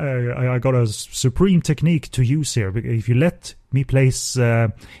I got a supreme technique to use here. If you let me place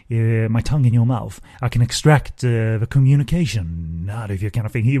my tongue in your mouth, I can extract the communication out of your kind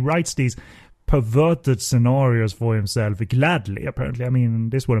of thing. He writes these perverted scenarios for himself gladly, apparently. I mean,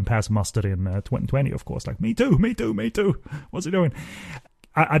 this wouldn't pass muster in 2020, of course. Like, me too. What's he doing?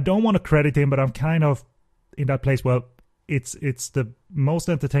 I don't want to credit him, but I'm kind of in that place. Well, it's the most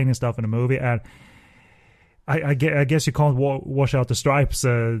entertaining stuff in the movie, and I guess you can't wash out the stripes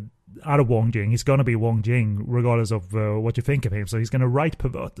out of Wong Jing. He's going to be Wong Jing regardless of what you think of him. So he's going to write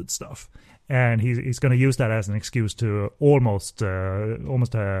perverted stuff, and he's going to use that as an excuse to almost kiss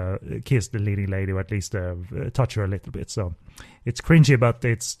the leading lady, or at least touch her a little bit. So it's cringy, but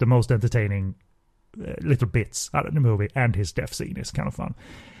it's the most entertaining little bits out of the movie, and his death scene is kind of fun.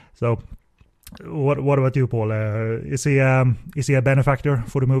 So what about you, Paul? Is he a benefactor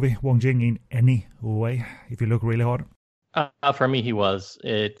for the movie, Wong Jing, in any way, if you look really hard? For me, he was.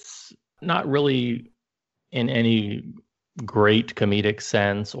 It's not really in any great comedic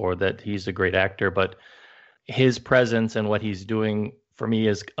sense or that he's a great actor, but his presence and what he's doing for me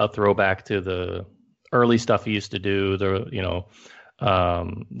is a throwback to the early stuff he used to do, the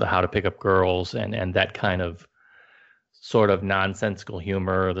How to Pick Up Girls and that kind of sort of nonsensical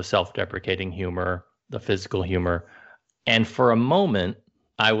humor, the self-deprecating humor, the physical humor. And for a moment,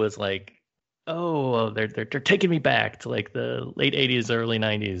 I was like, oh, they're taking me back to like the late 80s, early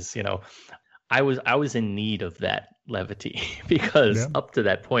 90s. You know, I was in need of that levity because up to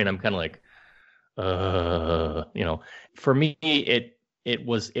that point, I'm kind of like, you know, for me, it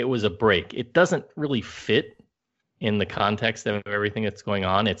was a break. It doesn't really fit in the context of everything that's going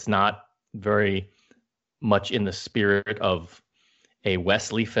on. It's not very much in the spirit of a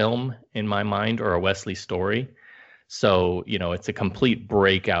Wesley film in my mind, or a Wesley story. So, you know, it's a complete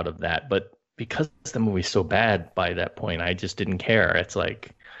break out of that. But because the movie's so bad by that point, I just didn't care. It's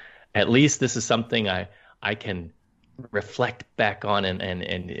like, at least this is something I can reflect back on, and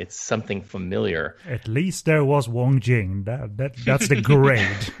it's something familiar. At least there was Wong Jing. That's the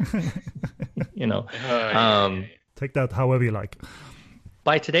grade. You know, take that however you like.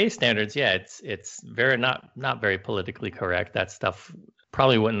 By today's standards, yeah, it's very not very politically correct. That stuff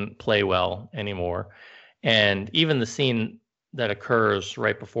probably wouldn't play well anymore. And even the scene that occurs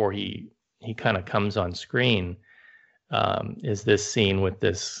right before he kind of comes on screen is this scene with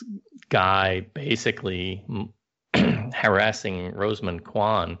this guy basically harassing Rosamund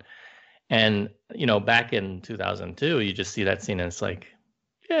Kwan. And, you know, back in 2002, you just see that scene and it's like,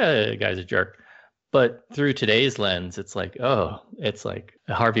 yeah, the guy's a jerk. But through today's lens, it's like, oh, it's like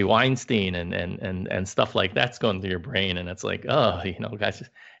Harvey Weinstein and stuff like that's going through your brain. And it's like, oh, you know, guys, it's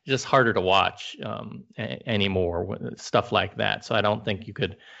just harder to watch anymore, stuff like that. So I don't think you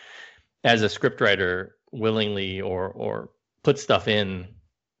could, as a scriptwriter, willingly or put stuff in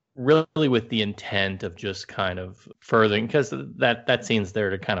really with the intent of just kind of furthering, because that scene's there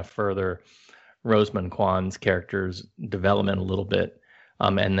to kind of further Rosamund Kwan's character's development a little bit.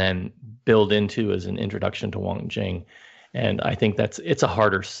 And then build into as an introduction to Wong Jing. And I think it's a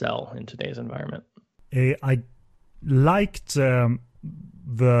harder sell in today's environment. I liked the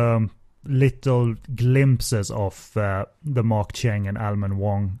little glimpses of the Mark Cheng and Alman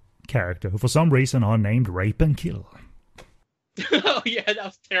Wong character, who for some reason are named Rape and Kill. Oh yeah, that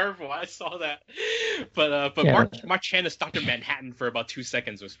was terrible. I saw that. But yeah. Mark Chan as Dr. Manhattan for about 2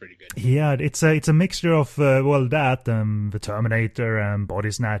 seconds was pretty good. Yeah, it's a mixture of the Terminator and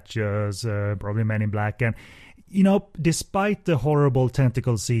Body Snatchers, probably Men in Black, and despite the horrible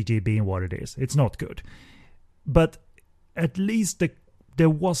tentacle CG being what it is, it's not good. But at least there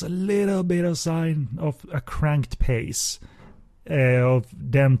was a little bit of sign of a cranked pace. Of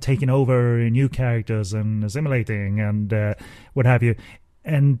them taking over new characters and assimilating and what have you,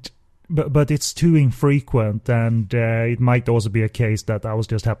 but it's too infrequent, and it might also be a case that I was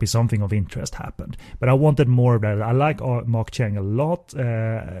just happy something of interest happened. But I wanted more of that. I like Mark Cheng a lot.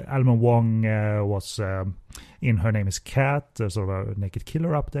 Alma Wong was in Her Name Is Cat, sort of a Naked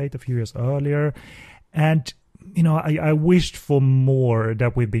Killer update a few years earlier, and I wished for more,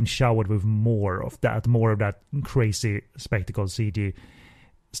 that we've been showered with more of that crazy spectacle CG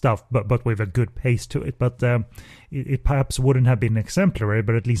stuff, but with a good pace to it. But it perhaps wouldn't have been exemplary,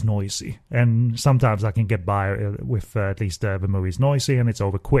 but at least noisy. And sometimes I can get by with at least the movie's noisy and it's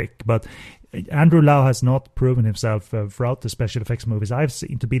over quick. But Andrew Lau has not proven himself throughout the special effects movies I've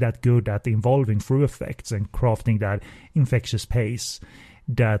seen to be that good at involving through effects and crafting that infectious pace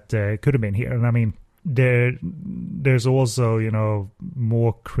that could have been here. And I mean, there's also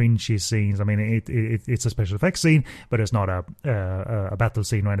more cringy scenes. I mean, it's a special effects scene, but it's not a battle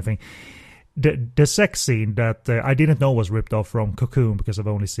scene or anything. The sex scene that I didn't know was ripped off from Cocoon, because I've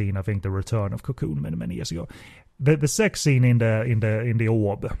only seen, I think, the return of Cocoon many years ago. The sex scene in the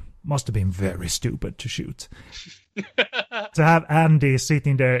orb must have been very stupid to shoot. To have Andy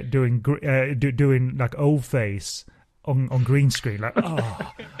sitting there doing like O-face on green screen, like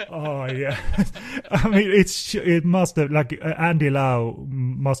oh yeah. I mean, it must have, like, Andy Lau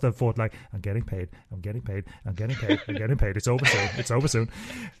must have thought, like, I'm getting paid. It's over soon.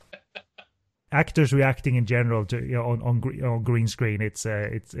 Actors reacting in general to on green screen, it's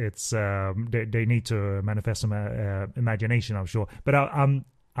they need to manifest some imagination, I'm sure. But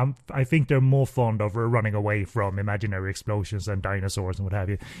I think they're more fond of running away from imaginary explosions and dinosaurs and what have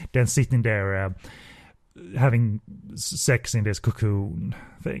you than sitting there having sex in this cocoon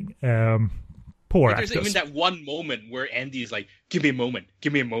thing. Poor actors. There's even that one moment where Andy's like, give me a moment.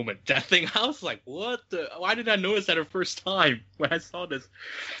 That thing, I was like, why did I notice that the first time when I saw this?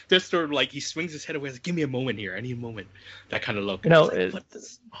 Just sort of like, he swings his head away, like, give me a moment here, I need a moment. That kind of look. What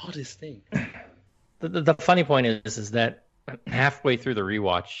this thing? The funny point is that halfway through the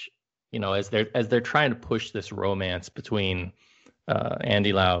rewatch, as they're trying to push this romance between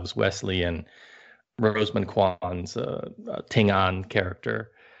Andy Lau's Wesley and Rosamund Kwan's Ting An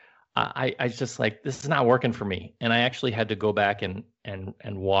character, I just like, this is not working for me. And I actually had to go back and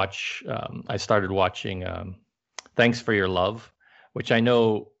watch. I started watching Thanks for Your Love, which I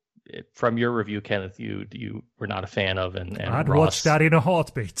know from your review, Kenneth, you were not a fan of, and I'd Ross, watch that in a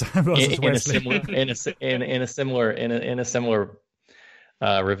heartbeat. in a similar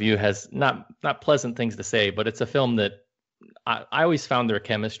review has not pleasant things to say, but it's a film that I always found their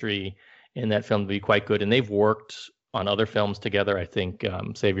chemistry in that film to be quite good, and they've worked on other films together. I think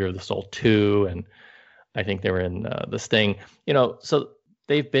Savior of the Soul 2, and I think they were in The Sting. So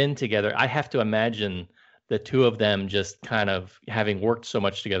they've been together. I have to imagine the two of them just kind of having worked so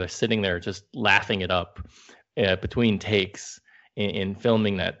much together, sitting there just laughing it up between takes in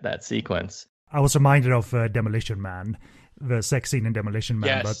filming that sequence. I was reminded of Demolition Man, the sex scene in Demolition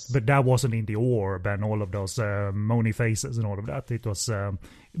Man, yes. but that wasn't in the orb and all of those moany faces and all of that. It was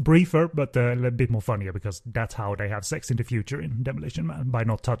briefer, but a little bit more funnier, because that's how they have sex in the future in Demolition Man, by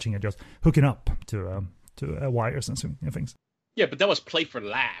not touching and just hooking up to wires and things. Yeah, but that was play for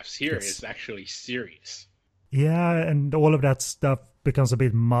laughs. Here Yes. It's actually serious. Yeah, and all of that stuff becomes a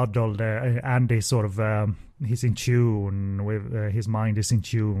bit muddled. Andy sort of, he's in tune with, his mind is in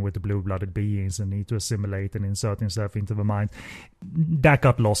tune with the blue-blooded beings and need to assimilate and insert himself into the mind. That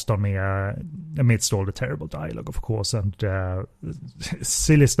got lost on me amidst all the terrible dialogue, of course, and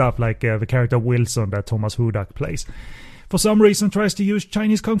silly stuff like the character Wilson that Thomas Hudak plays. For some reason tries to use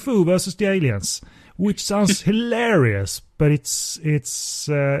Chinese Kung Fu versus the aliens, which sounds hilarious, but it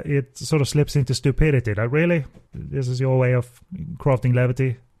sort of slips into stupidity. Like, really? This is your way of crafting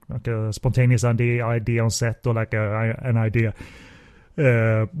levity? Like a spontaneous idea on set, or like an idea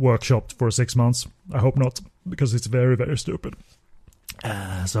workshopped for 6 months? I hope not, because it's very, very stupid.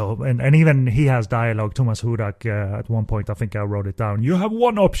 And even he has dialogue, Thomas Hudak, at one point, I think I wrote it down. You have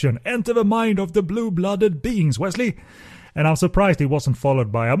one option: enter the mind of the blue-blooded beings, Wesley. And I'm surprised it wasn't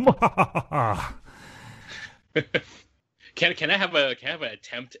followed by a Can I have an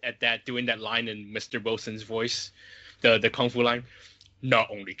attempt at that, doing that line in Mr. Wilson's voice, the Kung Fu line? Not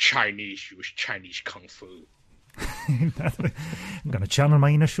only Chinese use Chinese Kung Fu. I'm gonna channel my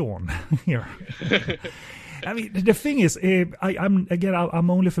inner Sean here. I mean, the thing is, I'm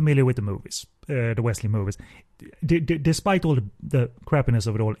only familiar with the movies, the Wesley movies. Despite all the crappiness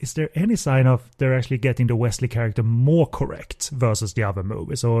of it all, is there any sign of they're actually getting the Wesley character more correct versus the other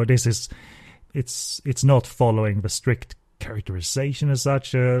movies, or it's not following the strict characterization as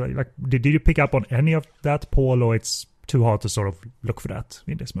such? Did you pick up on any of that, Paul, or it's too hard to sort of look for that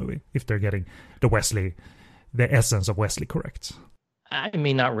in this movie if they're getting the essence of Wesley correct? I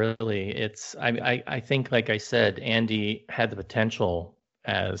mean, not really. I think, like I said, Andy had the potential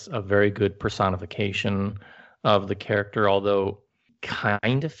as a very good personification of the character, although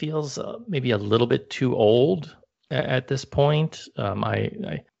kind of feels maybe a little bit too old at this point.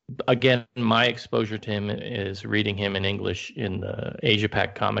 Again, my exposure to him is reading him in English in the Asia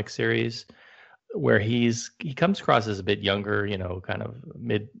Pac comic series, where he comes across as a bit younger, kind of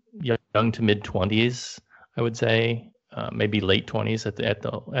young to mid 20s, I would say, maybe late 20s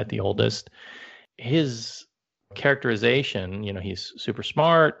at the oldest. His characterization, he's super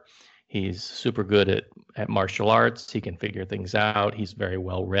smart, he's super good at martial arts, he can figure things out, he's very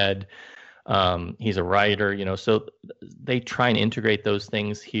well read. He's a writer, so they try and integrate those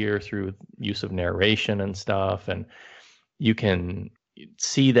things here through use of narration and stuff. And you can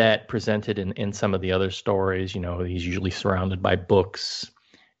see that presented in some of the other stories. He's usually surrounded by books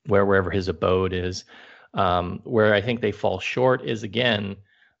wherever his abode is. Where I think they fall short is, again,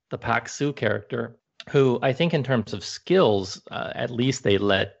 the Pak Su character, who I think in terms of skills, at least they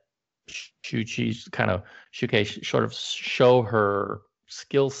let Shuke sort of show her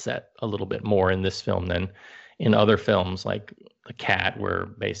skill set a little bit more in this film than in other films like The Cat, where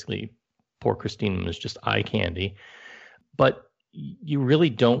basically poor Christine was just eye candy. But you really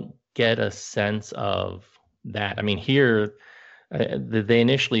don't get a sense of that. I mean, here they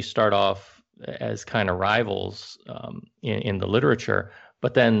initially start off as kind of rivals in the literature,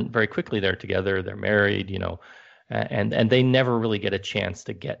 but then very quickly they're together, they're married, and they never really get a chance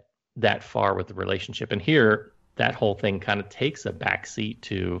to get that far with the relationship. And here, that whole thing kind of takes a backseat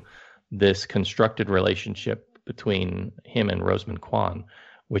to this constructed relationship between him and Rosamund Kwan,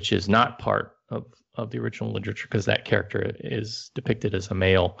 which is not part of the original literature, because that character is depicted as a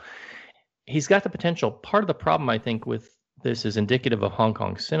male. He's got the potential. Part of the problem, I think, with this is indicative of Hong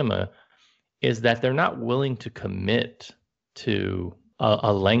Kong cinema, is that they're not willing to commit to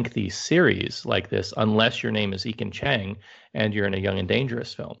a lengthy series like this unless your name is Ekin Chang and you're in a Young and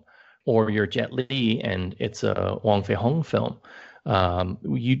Dangerous film, or you're Jet Li and it's a Wong Fei-hung film.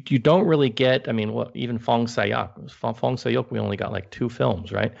 You don't really get, even Fong Sayok, we only got like 2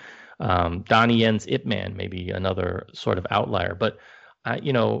 films, right? Donnie Yen's Ip Man, maybe another sort of outlier, but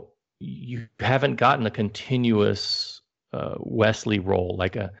you haven't gotten a continuous Wesley role,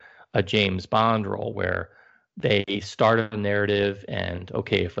 like a James Bond role, where they start a narrative and,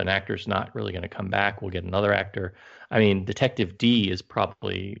 okay, if an actor's not really going to come back, we'll get another actor. I mean, Detective D is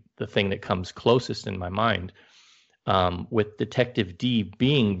probably the thing that comes closest in my mind, with Detective D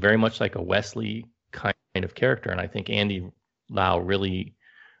being very much like a Wesley kind of character. And I think Andy Lau really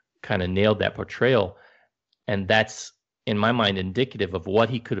kind of nailed that portrayal. And that's, in my mind, indicative of what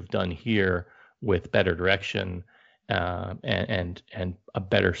he could have done here with better direction and a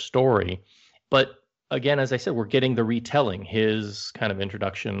better story. But again, as I said, we're getting the retelling, his kind of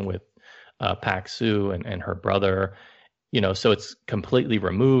introduction with Pak Su and her brother, so it's completely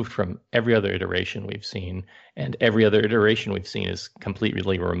removed from every other iteration we've seen, and every other iteration we've seen is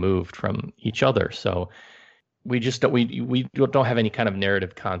completely removed from each other. So we just don't have any kind of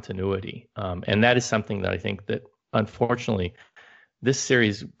narrative continuity, and that is something that I think that unfortunately this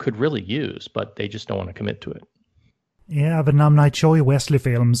series could really use, but they just don't want to commit to it. Yeah, the Nam Night Choi Wesley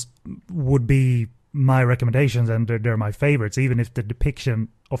films would be my recommendations, and they're my favorites, even if the depiction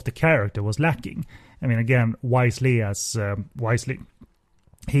of the character was lacking. I mean, again, Wisely as Wisely,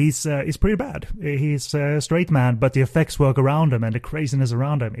 he's pretty bad. He's a straight man, but the effects work around him and the craziness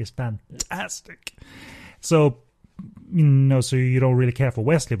around him is fantastic. So, so you don't really care for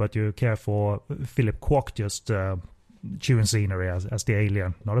Wesley, but you care for Philip Kwok just chewing scenery as the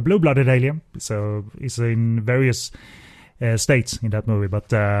alien. Not a blue-blooded alien, so he's in various states in that movie,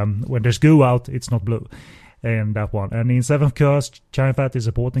 but when there's goo out, it's not blue in that one. And in Seventh Curse, Chow Fat is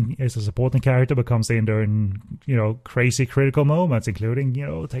a supporting character, but comes in during crazy critical moments, including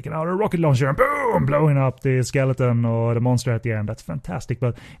taking out a rocket launcher and boom, blowing up the skeleton or the monster at the end. That's fantastic,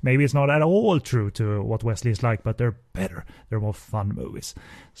 but maybe it's not at all true to what Wesley is like, but they're better, they're more fun movies.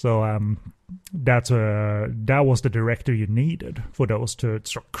 So that was the director you needed for those to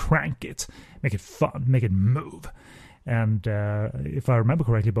sort of crank it, make it fun, make it move. And if I remember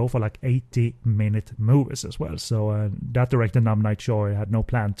correctly, both are like 80-minute movies as well. So that director, Nam Night Choi, had no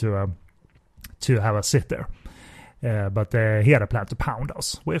plan to to have us sit there. But he had a plan to pound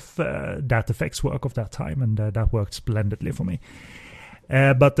us with that effects work of that time, and that worked splendidly for me.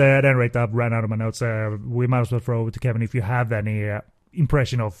 But at any rate, I've ran out of my notes. We might as well throw over to Kevin if you have any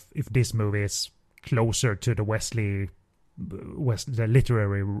impression of if this movie is closer to the the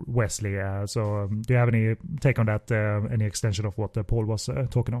literary Wesley. So do you have any take on that, any extension of what Paul was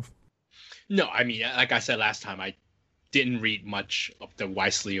talking of? No, I mean, like I said last time, I didn't read much of the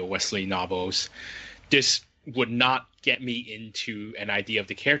Wisely or Wesley novels. This would not get me into an idea of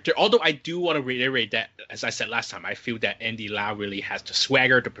the character. Although I do want to reiterate that, as I said last time, I feel that Andy Lau really has the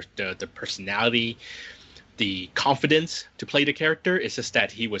swagger, the personality, the confidence to play the character. It's just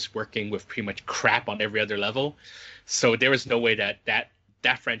that he was working with pretty much crap on every other level. So there was no way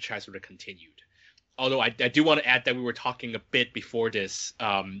that franchise would have continued. Although I do want to add that we were talking a bit before this.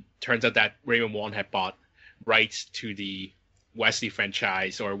 Turns out that Raymond Wong had bought rights to the Wesley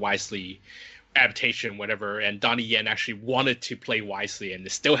franchise or Wisely adaptation, whatever, and Donnie Yen actually wanted to play Wisely, and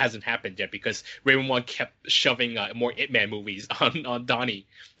it still hasn't happened yet because Raymond Wong kept shoving more Ip Man movies on Donnie.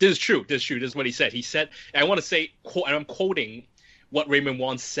 This is true. This is what he said. He said, and I want to say, and I'm quoting what Raymond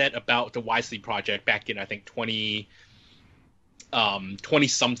Wong said about the Wisely project back in, I think, 20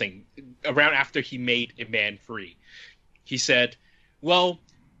 something, around after he made Ip Man 3. He said, well,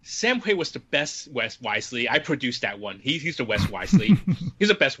 Sam Hui was the best Wes Wisely. I produced that one. He's the West Wisely. He's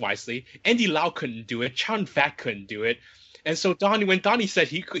the best Wisely. Andy Lau couldn't do it. Chow Fat couldn't do it. And so when Donnie said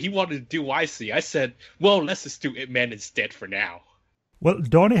he wanted to do Wisely, I said, well, let's just do Ip Man instead for now. Well,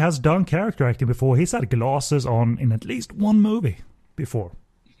 Donnie has done character acting before. He's had glasses on in at least one movie before.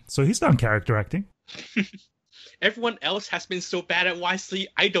 So he's done character acting. Everyone else has been so bad at Wisely,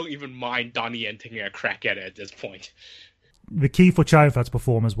 I don't even mind Donnie Yen taking a crack at it at this point. The key for Chow Fat's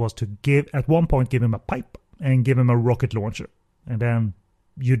performance was to at one point give him a pipe and give him a rocket launcher. And then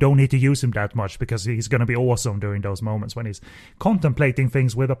you don't need to use him that much because he's going to be awesome during those moments when he's contemplating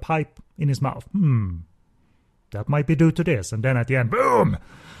things with a pipe in his mouth. That might be due to this. And then at the end, boom!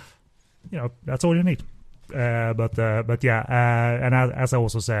 That's all you need. But yeah, and as I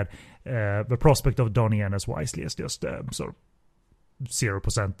also said, the prospect of Donnie Yen as Wisely is just sort of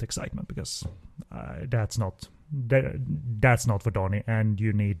 0% excitement because that's not for Donnie, and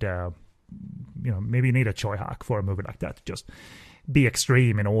you need maybe you need a Choi Hak for a movie like that to just be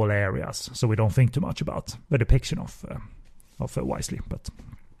extreme in all areas, so we don't think too much about the depiction of Wisely. But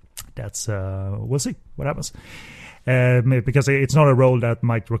that's we'll see what happens, because it's not a role that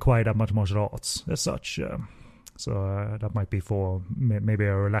might require that much martial arts as such. So that might be for maybe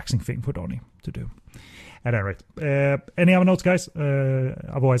a relaxing thing for Donnie to do. At any rate, any other notes, guys?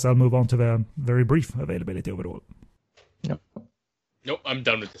 Otherwise, I'll move on to the very brief availability overall. Nope, I'm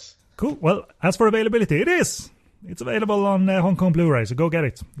done with this. Cool. Well, as for availability, it's available on Hong Kong Blu-ray, so go get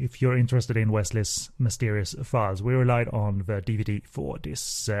it if you're interested in Wesley's Mysterious Files. We relied on the DVD for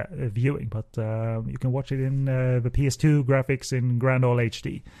this viewing, but you can watch it in the PS2 graphics in Grand Ole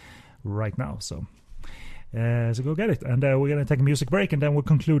HD right now. So go get it. And we're going to take a music break, and then we'll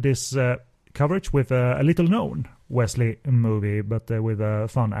conclude this coverage with a little-known Wesley movie, but with a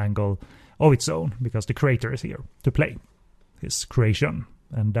fun angle of its own, because the creator is here to play his creation.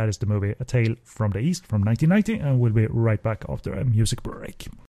 And that is the movie A Tale from the East from 1990, and we'll be right back after a music break.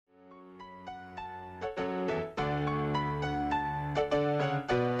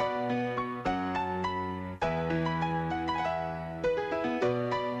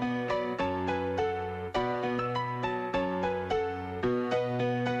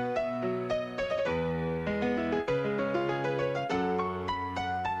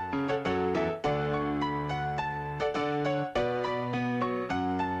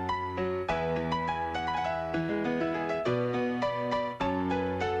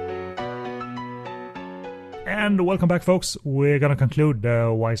 And welcome back, folks. We're going to conclude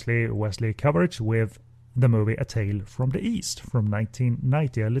the Wesley coverage with the movie A Tale from the East from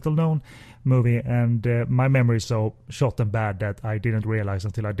 1990, a little-known movie, and my memory is so shot and bad that I didn't realize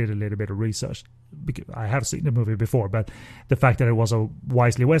until I did a little bit of research. I have seen the movie before, but the fact that it was a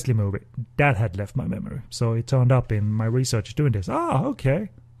Wesley movie, that had left my memory. So it turned up in my research doing this. Okay,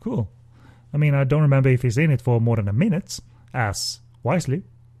 cool. I mean, I don't remember if he's in it for more than a minute as Wesley,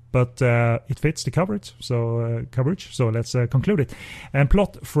 but it fits the coverage, so let's conclude it. And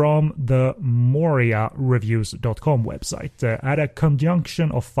plot from the MoriaReviews.com website. At a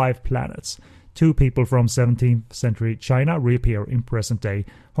conjunction of 5 planets, 2 people from 17th century China reappear in present-day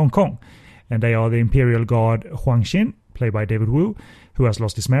Hong Kong. And they are the Imperial Guard Huang Xin, played by David Wu, who has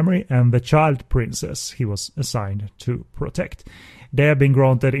lost his memory, and the child princess he was assigned to protect. They have been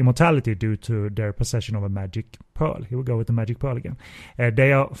granted immortality due to their possession of a magic pearl. Here we go with the magic pearl again.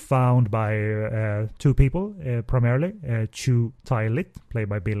 They are found by two people, primarily. Chu Tai-lit, played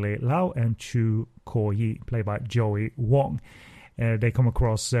by Billy Lau, and Chu Ko-yi, played by Joey Wong. They come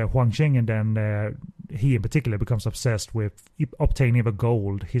across Huang Qing, and then he in particular becomes obsessed with obtaining the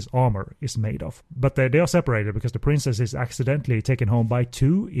gold his armor is made of. But they are separated because the princess is accidentally taken home by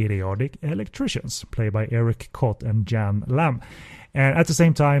two idiotic electricians, played by Eric Kott and Jan Lam. And at the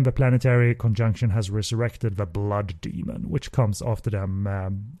same time, the planetary conjunction has resurrected the blood demon, which comes after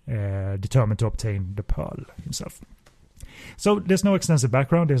them determined to obtain the pearl himself. So there's no extensive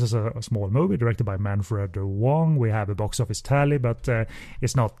background. This is a small movie directed by Manfred Wong. We have a box office tally, but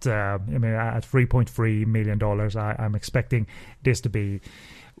it's not, at $3.3 million, I'm expecting this to be,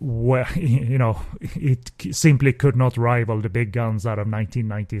 well, it simply could not rival the big guns out of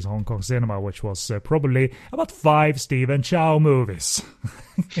 1990s Hong Kong cinema, which was probably about 5 Stephen Chow movies.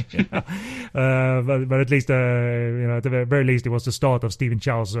 But at least, at the very least, it was the start of Stephen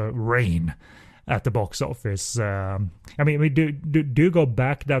Chow's reign at the box office. Do you go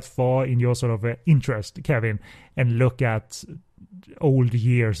back that far in your sort of interest, Kevin, and look at old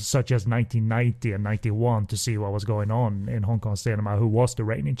years such as 1990 and 91 to see what was going on in Hong Kong cinema, who was the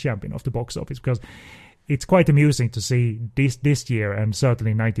reigning champion of the box office? Because it's quite amusing to see this year, and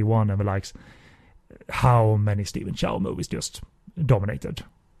certainly 91 and the likes, how many Stephen Chow movies just dominated.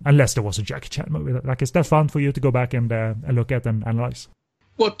 Unless there was a Jackie Chan movie. Like, is that fun for you to go back and look at and analyze?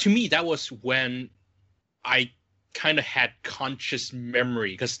 Well, to me, that was when I kind of had conscious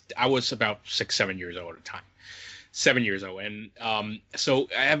memory, because I was about 6-7 years old at the time. 7 years old. And so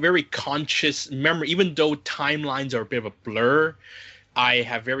I have very conscious memory. Even though timelines are a bit of a blur, I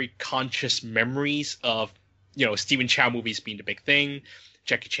have very conscious memories of, Stephen Chow movies being the big thing,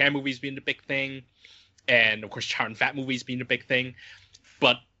 Jackie Chan movies being the big thing, and of course Chow and Fat movies being the big thing.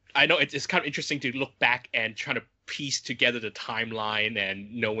 But I know it's kind of interesting to look back and try to piece together the timeline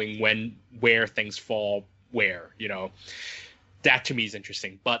and knowing where things fall where, that to me is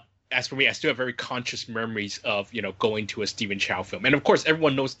interesting. But as for me, I still have very conscious memories of, going to a Stephen Chow film. And of course,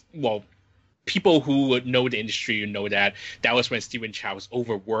 everyone knows, well, people who would know the industry know that was when Stephen Chow was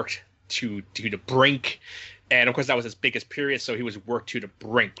overworked to the brink. And of course, that was his biggest period. So he was worked to the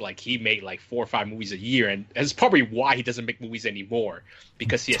brink. Like, he made like 4 or 5 movies a year. And that's probably why he doesn't make movies anymore,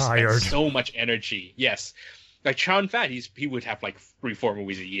 because he has spent so much energy. Yes. Like Chow and Fat, he would have like 3-4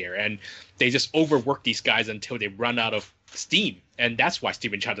 movies a year, and they just overwork these guys until they run out of steam. And that's why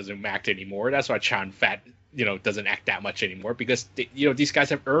Stephen Chow doesn't act anymore. That's why Chow and Fat, doesn't act that much anymore, because these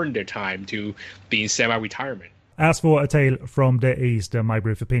guys have earned their time to be in semi-retirement. As for A Tale from the East, my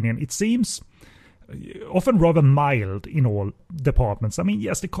brief opinion, it seems often rather mild in all departments. I mean,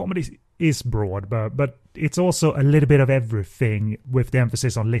 yes, the comedy is broad, but it's also a little bit of everything, with the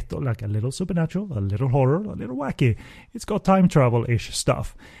emphasis on little, like a little supernatural, a little horror, a little wacky. It's got time travel-ish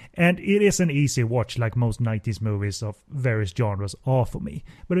stuff. And it is an easy watch, like most 90s movies of various genres are for me.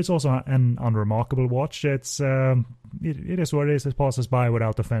 But it's also an unremarkable watch. It's it is what it is. It passes by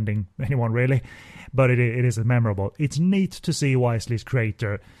without offending anyone, really. But it is memorable. It's neat to see Wisely's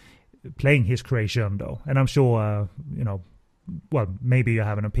creator playing his creation, though. And I'm sure, well, maybe you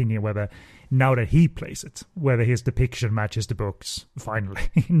have an opinion whether, now that he plays it, whether his depiction matches the books, finally,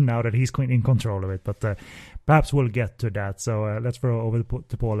 now that he's in control of it. But perhaps we'll get to that. So let's throw over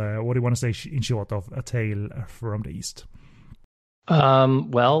to Paul. What do you want to say in short of A Tale from the East?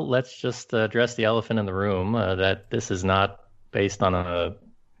 Well, let's just address the elephant in the room, that this is not based on a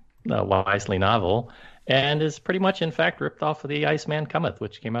Wisely novel, and is pretty much, in fact, ripped off of The Iceman Cometh,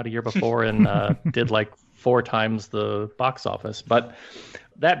 which came out a year before and did like 4 times the box office. But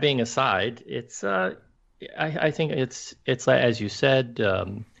that being aside, it's I think it's as you said,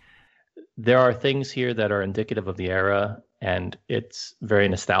 there are things here that are indicative of the era, and it's very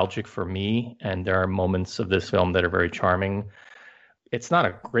nostalgic for me. And there are moments of this film that are very charming. It's not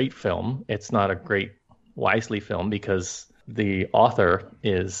a great film. It's not a great Wisely film, because the author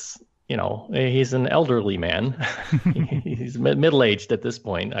is, he's an elderly man. He's middle-aged at this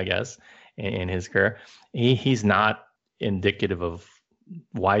point, I guess, in his career. He's not indicative of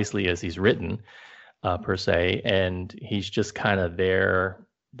Wisely as he's written, per se, and he's just kind of there.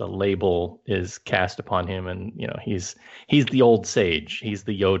 The label is cast upon him, and he's the old sage. He's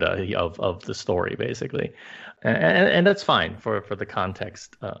the Yoda of the story, basically, and that's fine for the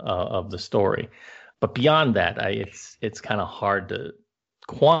context of the story. But beyond that, it's kind of hard to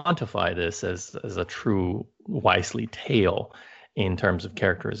quantify this as a true Wisely tale in terms of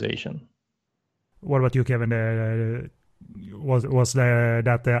characterization. What about you, Kevin? Was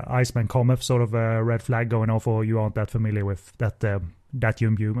the Iceman Cometh sort of a red flag going off, or you aren't that familiar with that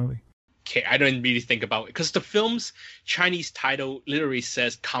Yuen Biao movie? Okay, I don't really think about it because the film's Chinese title literally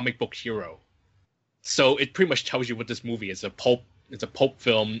says comic book hero, so it pretty much tells you what this movie is. It's a pulp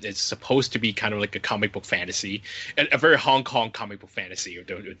film. It's supposed to be kind of like a comic book fantasy, a very Hong Kong comic book fantasy with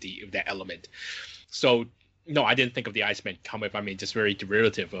that element. So no, I didn't think of the Iceman Cometh. I mean, just very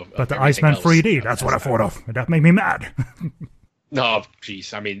derivative of. But the Iceman 3D, that's what I thought of. That made me mad. No,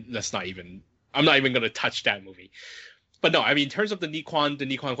 jeez. I mean, I'm not even going to touch that movie. But no, I mean, in terms of the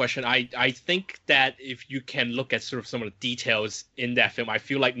Niquan question, I think that if you can look at sort of some of the details in that film, I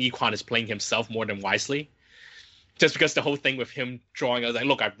feel like Niquan is playing himself more than wisely. Just because the whole thing with him drawing, I was like,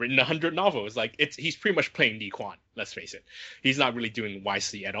 look, I've written 100 novels. Like, he's pretty much playing Niquan, let's face it. He's not really doing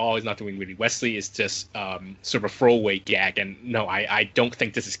wisely at all. He's not doing really Wesley. It's just sort of a throwaway gag. And no, I don't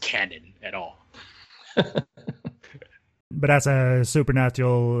think this is canon at all. But as a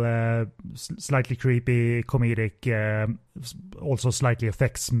supernatural, slightly creepy, comedic, also slightly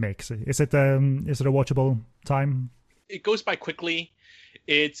effects mix, is it a watchable time? It goes by quickly.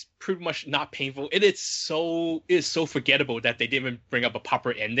 It's pretty much not painful. It is so forgettable that they didn't even bring up a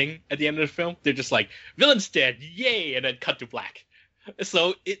proper ending at the end of the film. They're just like, villain's dead, yay, and then cut to black.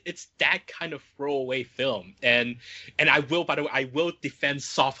 So it's that kind of throwaway film. And I will, by the way, I will defend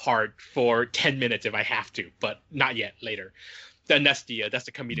Soft Heart for 10 minutes if I have to, but not yet, later. Then that's the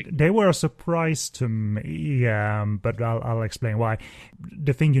comedic. They were a surprise to me, but I'll explain why.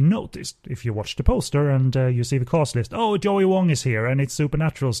 The thing you noticed, if you watch the poster and you see the cast list, oh, Joey Wong is here and it's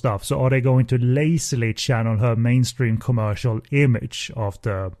supernatural stuff. So are they going to lazily channel her mainstream commercial image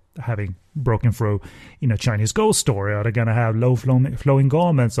after having broken through in a Chinese ghost story? Are they going to have low flowing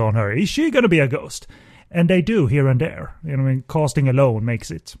garments on her? Is she going to be a ghost? And they do here and there. You know, I mean, casting alone makes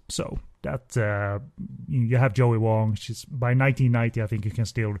it so. That you have Joey Wong. She's by 1990, I think you can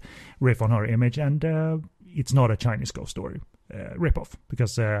still riff on her image, and it's not a Chinese ghost story ripoff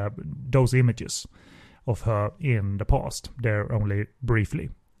because those images of her in the past, they're only briefly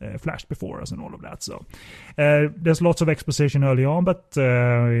flashed before us and all of that. So there's lots of exposition early on, but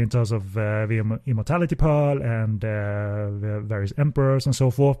in terms of the Immortality Pearl and the various emperors and so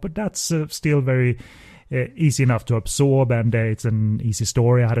forth, but that's still very easy enough to absorb, and it's an easy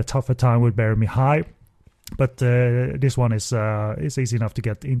story. I had a tougher time with Bury Me High, but this one is easy enough to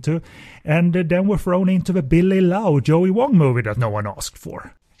get into. And then we're thrown into the Billy Lau Joey Wong movie that no one asked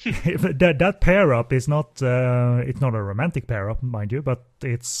for. that pair up is not it's not a romantic pair up, mind you, but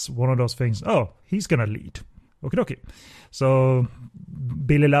it's one of those things. Oh, he's gonna lead. Okay. So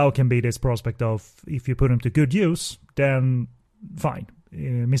Billy Lau can be this prospect of, if you put him to good use, then fine.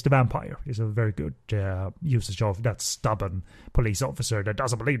 Mr. Vampire is a very good usage of that stubborn police officer that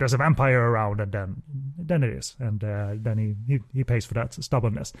doesn't believe there's a vampire around, and then it is, and then he pays for that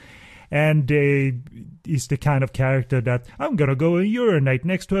stubbornness. And he's the kind of character that I'm gonna go and urinate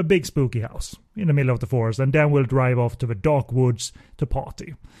next to a big spooky house in the middle of the forest, and then we'll drive off to the dark woods to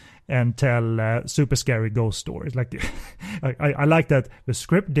party and tell super scary ghost stories. Like I like that the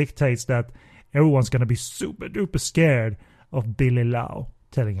script dictates that everyone's gonna be super duper scared of Billy Lau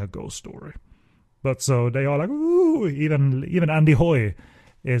telling a ghost story. But so they are like, ooh, even Andy Hoy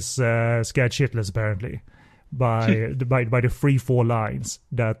is scared shitless apparently by the 3-4 lines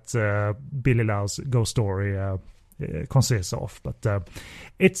that Billy Lau's ghost story consists of. But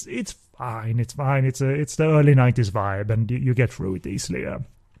it's fine. It's the early 90s vibe, and you get through it easily.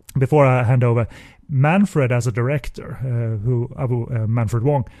 Before I hand over, Manfred as a director, Manfred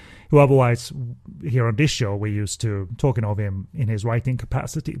Wong, who otherwise here on this show we're used to talking of him in his writing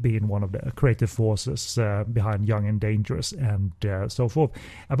capacity, being one of the creative forces behind Young and Dangerous and so forth.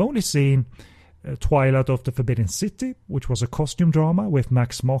 I've only seen Twilight of the Forbidden City, which was a costume drama with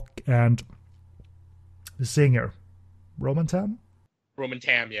Max Mock and the singer Roman Tam.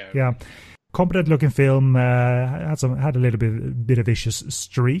 Yeah. Competent looking film, had a little bit of vicious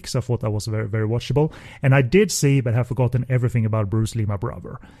streaks. I thought that was very, very watchable. And I did see, but have forgotten everything about Bruce Lee, My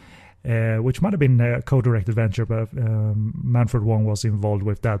Brother, which might have been a co-directed venture, but Manfred Wong was involved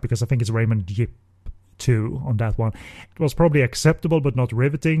with that because I think it's Raymond Yip too on that one. It was probably acceptable but not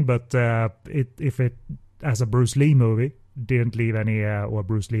riveting, but if it as a Bruce Lee movie didn't leave any or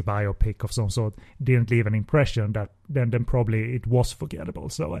Bruce Lee biopic of some sort didn't leave an impression, that then probably it was forgettable.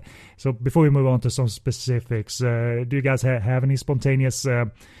 So before we move on to some specifics, do you guys have any spontaneous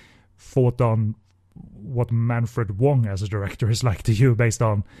thought on what Manfred Wong as a director is like to you based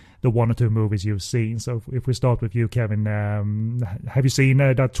on the one or two movies you've seen? So if we start with you, Kevin, have you seen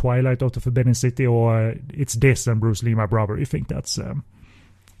that Twilight of the Forbidden City, or it's this and Bruce Lee, My Brother you think that's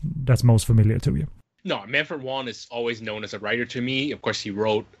most familiar to you? No, Manfred Wong is always known as a writer to me. Of course, he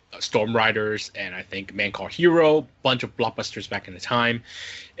wrote Storm Riders and I think Man Called Hero, bunch of blockbusters back in the time.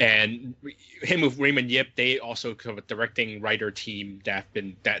 And him with Raymond Yip, they also have a directing writer team that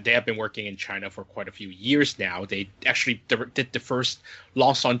they have been working in China for quite a few years now. They actually did the first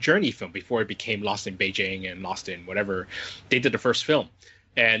Lost on Journey film before it became Lost in Beijing and Lost in whatever. They did the first film.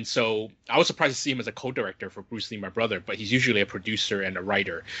 And so I was surprised to see him as a co-director for Bruce Lee, My Brother, but he's usually a producer and a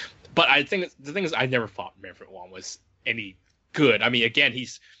writer. But I think the thing is, I never thought Manfred Wong was any good. I mean, again,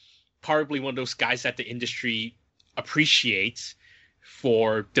 he's probably one of those guys that the industry appreciates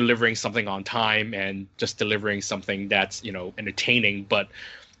for delivering something on time and just delivering something that's, entertaining. But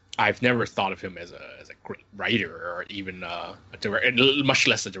I've never thought of him as a great writer or even a director, much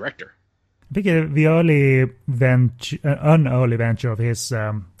less a director. I think the early venture of his,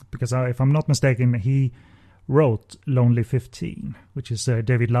 because if I'm not mistaken, he wrote Lonely 15, which is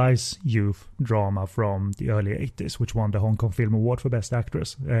David Lei's youth drama from the early 80s, which won the Hong Kong Film Award for Best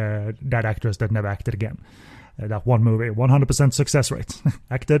Actress. That actress that never acted again. That one movie, 100% success rate.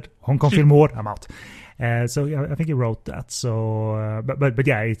 Acted, Hong Kong Film Award, I'm out. So yeah, I think he wrote that. So, but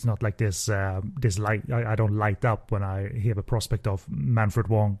yeah, it's not like this. This light. I don't light up when I hear the prospect of Manfred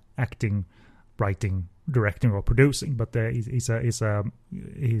Wong acting, writing, directing, or producing. But he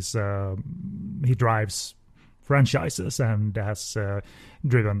drives franchises and has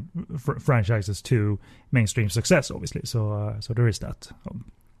driven franchises to mainstream success, obviously. So there is that.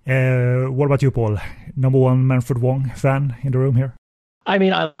 What about you, Paul? Number one Manfred Wong fan in the room here? I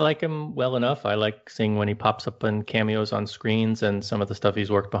mean, I like him well enough. I like seeing when he pops up in cameos on screens and some of the stuff he's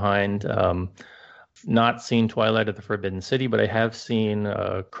worked behind. Not seen Twilight of the Forbidden City, but I have seen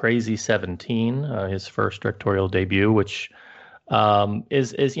Crazy 17, his first directorial debut, which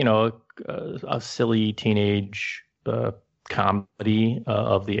is a silly teenage comedy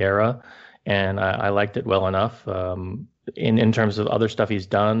of the era, and I liked it well enough. In terms of other stuff he's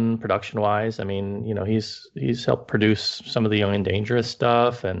done production wise, I mean, he's helped produce some of the Young and Dangerous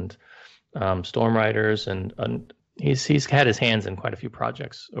stuff and Storm Riders, and he's had his hands in quite a few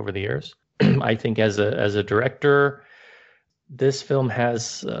projects over the years. I think as a director, this film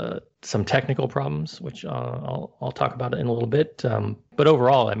has some technical problems, which I'll talk about in a little bit. But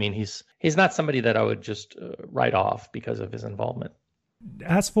overall, I mean, he's not somebody that I would just write off because of his involvement.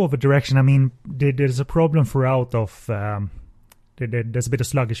 As for the direction, I mean, there's a problem throughout of there's a bit of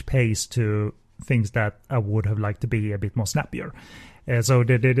sluggish pace to things that I would have liked to be a bit more snappier. So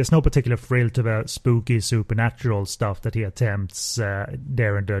there's no particular thrill to the spooky supernatural stuff that he attempts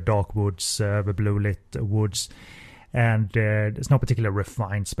there in the dark woods, the blue lit woods. And there's no particular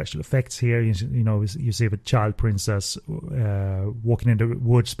refined special effects here. You see the child princess walking in the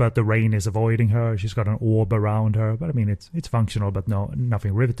woods, but the rain is avoiding her. She's got an orb around her, but I mean it's functional, but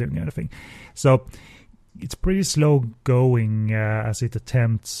nothing riveting or anything. So it's pretty slow going as it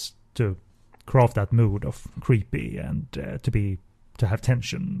attempts to craft that mood of creepy and to have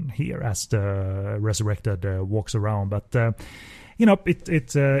tension here as the resurrected walks around, but.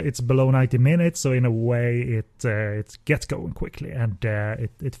 It's below 90 minutes, so in a way it gets going quickly, and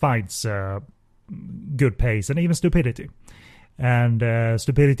it finds good pace and even stupidity. And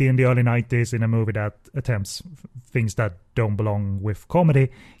stupidity in the early 90s in a movie that attempts things that don't belong with comedy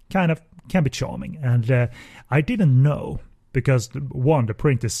kind of can be charming. And I didn't know, because one, the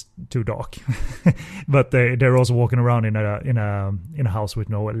print is too dark, but they're also walking around in a house with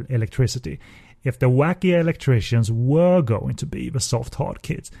no electricity. If the wacky electricians were going to be the soft hard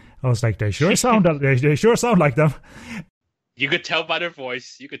kids, I was like, they sure sound like them. You could tell by their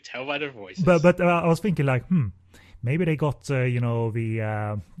voice. But I was thinking like, maybe they got the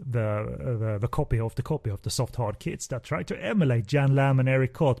copy of the soft hard kids that tried to emulate Jan Lam and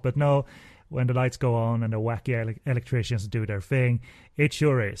Eric Cott. But no, when the lights go on and the wacky electricians do their thing, it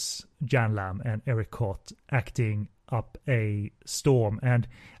sure is Jan Lam and Eric Cott acting up a storm. And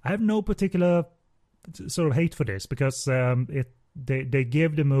I have no particular sort of hate for this, because they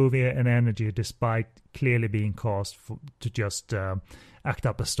give the movie an energy despite clearly being cast to just act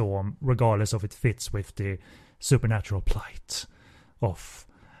up a storm, regardless of it fits with the supernatural plight of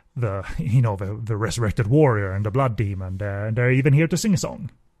the resurrected warrior and the blood demon, and they're even here to sing a song.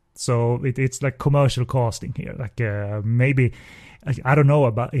 So it's like commercial casting here. Like maybe I don't know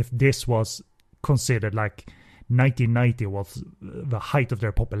about if this was considered like 1990 was the height of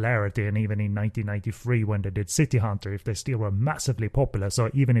their popularity, and even in 1993 when they did City Hunter, if they still were massively popular. So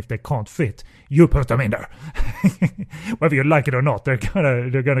even if they can't fit, you put them in there, whether you like it or not. They're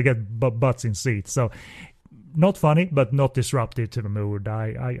gonna get butts in seats. So not funny, but not disruptive to the mood.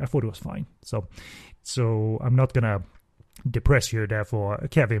 I thought it was fine. So I'm not gonna depress you, therefore,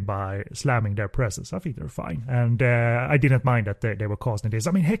 Kevin, by slamming their presses. I think they're fine. And I didn't mind that they were casting this.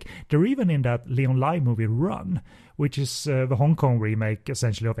 I mean, heck, they're even in that Leon Lai movie Run, which is the Hong Kong remake,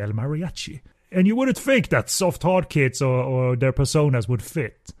 essentially, of El Mariachi. And you wouldn't think that soft hard kids or their personas would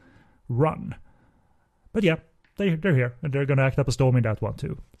fit Run. But yeah, they're here, and they're going to act up a storm in that one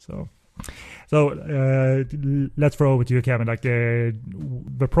too. So let's throw over to you, Kevin. Like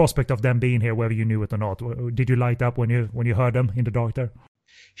the prospect of them being here, whether you knew it or not, did you light up when you heard them in the dark there?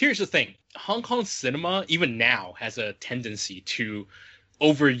 Here's the thing: Hong Kong cinema, even now, has a tendency to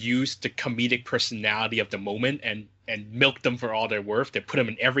overuse the comedic personality of the moment and milk them for all they're worth. They put them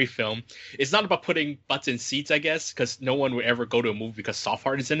in every film. It's not about putting butts in seats, I guess, because no one would ever go to a movie because Soft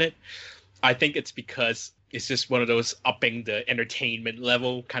Heart is in it. I think it's because it's just one of those upping the entertainment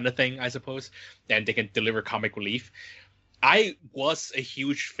level kind of thing, I suppose, and they can deliver comic relief. I was a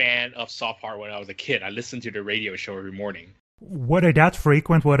huge fan of Soft Heart when I was a kid. I listened to the radio show every morning. Were they that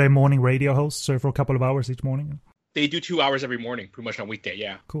frequent? Were they morning radio hosts for a couple of hours each morning? They do 2 hours every morning, pretty much on weekday.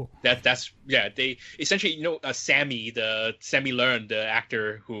 Yeah, cool. That's They essentially, Sammy Leung, the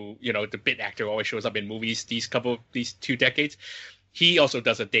actor who, the bit actor, always shows up in movies these 2 decades. He also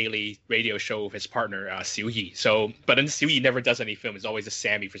does a daily radio show with his partner, Xiu Yi. But then Xiu Yi never does any film. It's always a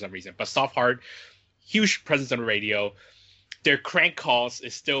Sammy for some reason. But Soft Heart, huge presence on the radio. Their crank calls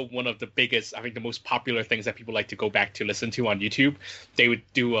is still one of the biggest, I think the most popular things that people like to go back to listen to on YouTube. They would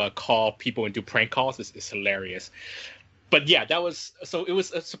call people and do prank calls. It's hilarious. But yeah, it was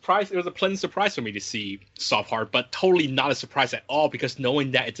a surprise. It was a pleasant surprise for me to see Soft Heart, but totally not a surprise at all, because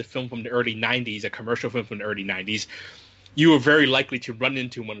knowing that it's a film from the early 90s, a commercial film from the early 90s, you were very likely to run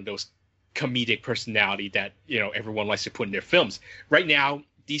into one of those comedic personality that, everyone likes to put in their films. Right now,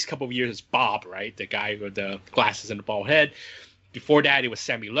 these couple of years, it's Bob, right? The guy with the glasses and the bald head. Before that, it was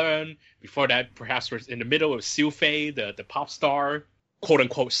Sammy Leung. Before that, perhaps in the middle, it was Xiu Fei, the pop star,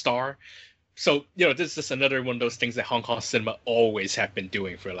 quote-unquote star. So, this is just another one of those things that Hong Kong cinema always have been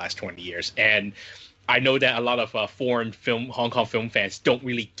doing for the last 20 years. And I know that a lot of Hong Kong film fans don't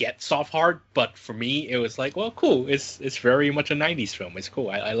really get Soft Heart, but for me, it was like, well, cool. It's very much a 90s film. It's cool.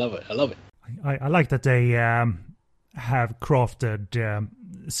 I love it. I love it. I like that they have crafted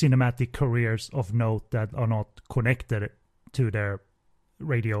cinematic careers of note that are not connected to their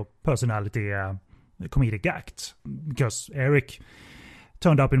radio personality comedic act. Because Eric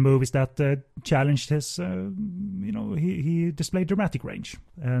turned up in movies that challenged his, he displayed dramatic range.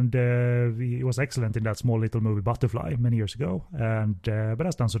 And he was excellent in that small little movie Butterfly many years ago. And but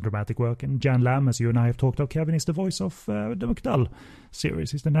has done some dramatic work. And Jan Lam, as you and I have talked about, Kevin, is the voice of the McDull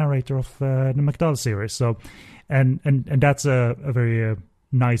series. He's the narrator of the McDull series. So, and that's a very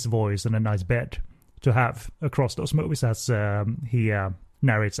nice voice and a nice bed to have across those movies, as he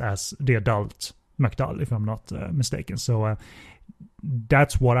narrates as the adult McDull, if I'm not mistaken. So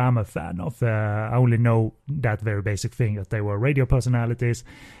that's what I'm a fan of. I only know that very basic thing, that they were radio personalities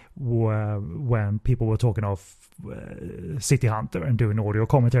when people were talking of City Hunter and doing audio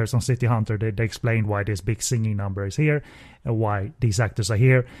commentaries on City Hunter. They explained why this big singing number is here, and why these actors are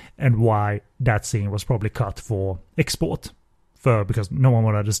here, and why that scene was probably cut for export. Because no one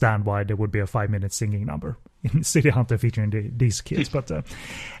would understand why there would be a 5-minute singing number in City Hunter featuring these kids. But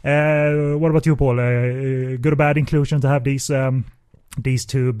what about you, Paul? Good or bad inclusion to have these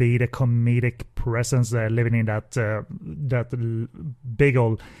two be the comedic presence living in that big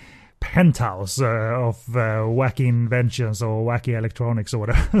old penthouse of wacky inventions or wacky electronics or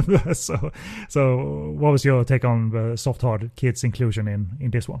whatever. So what was your take on the Soft Heart kids inclusion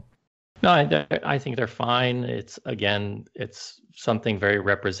in this one? No, I think they're fine. It's something very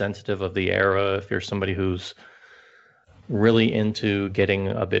representative of the era. If you're somebody who's really into getting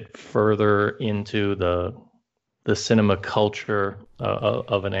a bit further into the cinema culture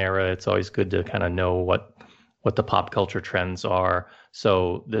of an era, it's always good to kind of know what the pop culture trends are.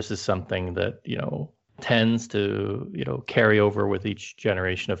 So this is something that, tends to, carry over with each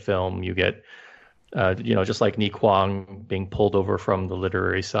generation of film. You get just like Ni Kuang being pulled over from the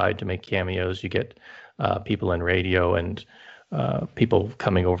literary side to make cameos, you get people in radio and people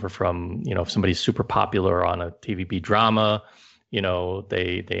coming over from, if somebody's super popular on a TVB drama,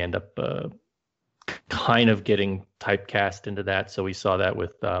 they end up kind of getting typecast into that. So we saw that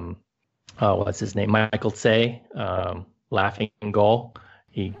with, what's his name? Michael Tsai, Laughing Gull.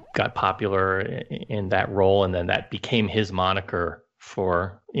 He got popular in that role, and then that became his moniker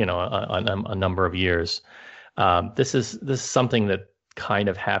for a number of years. This is something that kind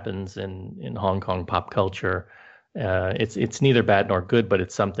of happens in Hong Kong pop culture. It's neither bad nor good, but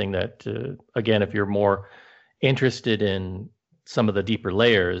it's something that again, if you're more interested in some of the deeper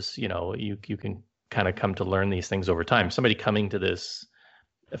layers, you can kind of come to learn these things over time. Somebody coming to this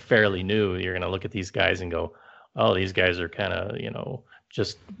fairly new, you're going to look at these guys and go, oh, these guys are kind of,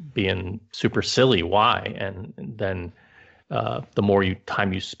 just being super silly. Why? And then the more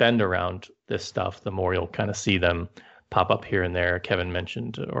time you spend around this stuff, the more you'll kind of see them pop up here and there. Kevin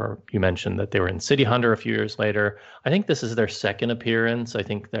mentioned, or you mentioned, that they were in City Hunter a few years later. I think this is their second appearance. I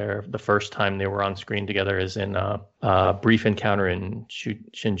think the first time they were on screen together is in a Brief Encounter in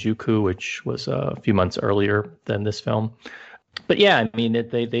Shinjuku, which was a few months earlier than this film. But yeah, I mean,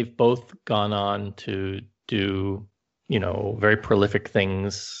 they've both gone on to do, very prolific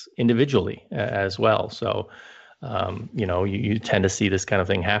things individually as well. So, you tend to see this kind of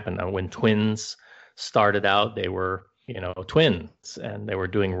thing happen. When twins started out, they were, twins, and they were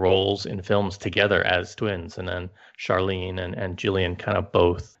doing roles in films together as twins. And then Charlene and Gillian kind of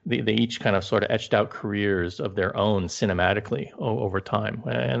both, they each kind of sort of etched out careers of their own cinematically over time.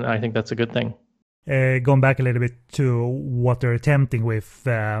 And I think that's a good thing. Going back a little bit to what they're attempting with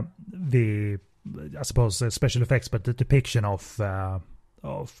I suppose, special effects, but the depiction of the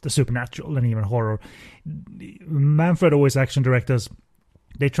supernatural and even horror. Manfred always action directors,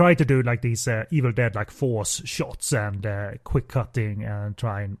 they try to do like these Evil Dead like force shots and quick cutting and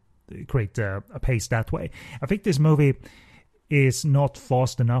try and create a pace that way. I think this movie is not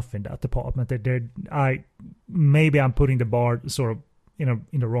fast enough in that department. Maybe I'm putting the bar sort of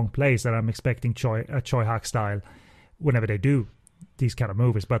in the wrong place, that I'm expecting Choi Hak style whenever they do these kind of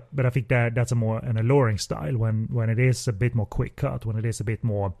movies, but I think that's an alluring style when it is a bit more quick cut, when it is a bit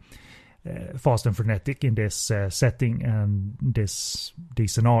more fast and frenetic in this setting and these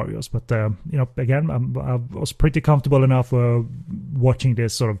scenarios. But again, I was pretty comfortable enough watching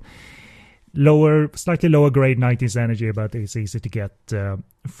this sort of slightly lower grade 90s energy, but it's easy to get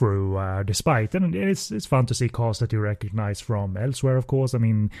through despite. And it's fun to see cast that you recognize from elsewhere, of course. I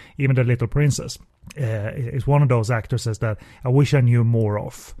mean, even the Little Princess is one of those actresses that I wish I knew more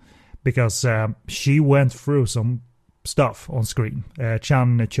of, because she went through some stuff on screen.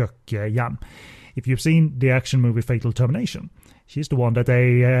 Chan Chuk Yan. If you've seen the action movie Fatal Termination, she's the one that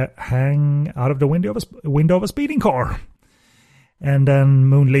they hang out of the window of a speeding car. And then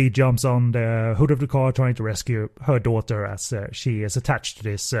Moon Lee jumps on the hood of the car trying to rescue her daughter, as she is attached to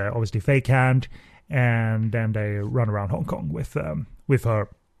this obviously fake hand. And then they run around Hong Kong with her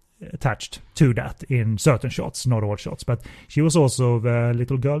attached to that in certain shots, not all shots. But she was also the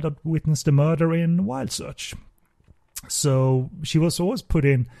little girl that witnessed the murder in Wild Search. So she was always put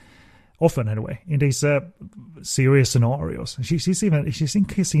in, often anyway, in these serious scenarios. She's in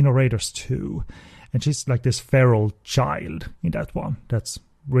Casino Raiders 2. And she's like this feral child in that one that's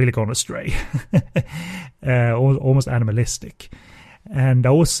really gone astray. Almost animalistic. And I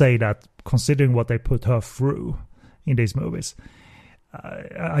always say that, considering what they put her through in these movies,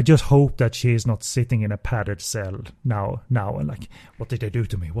 I just hope that she is not sitting in a padded cell now and like, what did they do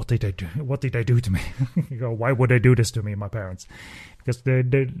to me? What did they do to me? Why would they do this to me, my parents? Because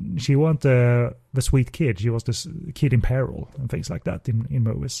she wasn't the sweet kid. She was this kid in peril and things like that in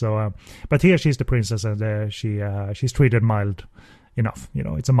movies. So, but here she's the princess, and she's treated mild enough.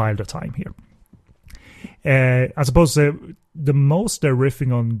 It's a milder time here. I suppose the most they're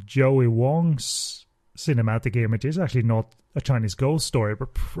riffing on Joey Wong's cinematic image is actually not a Chinese ghost story,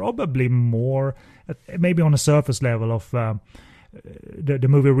 but probably more, maybe on a surface level, of the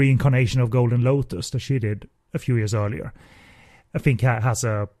movie Reincarnation of Golden Lotus that she did a few years earlier. I think has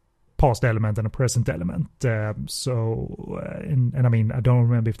a past element and a present element. And I mean, I don't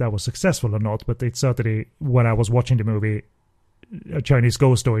remember if that was successful or not, but it certainly, when I was watching the movie, a Chinese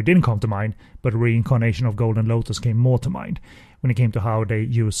ghost story didn't come to mind, but Reincarnation of Golden Lotus came more to mind when it came to how they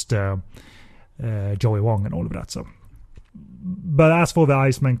used Joey Wong and all of that. So, but as for the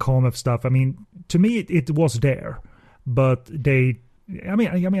Iceman Comet stuff, I mean, to me it was there, but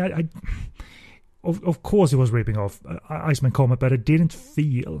Of course it was ripping off Iceman Comet, but it didn't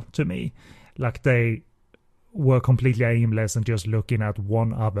feel to me like they were completely aimless and just looking at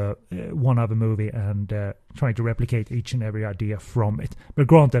one other movie and trying to replicate each and every idea from it. But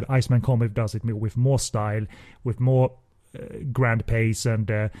granted, Iceman Comet does it with more style, with more grand pace,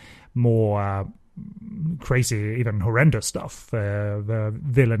 and more crazy, even horrendous stuff. The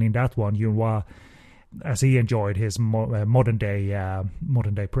villain in that one, Yunhua, as he enjoyed his modern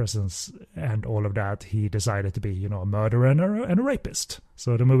day presence and all of that, he decided to be, a murderer and a rapist.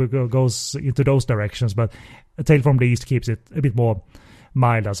 So the movie goes into those directions, but A Tale from the East keeps it a bit more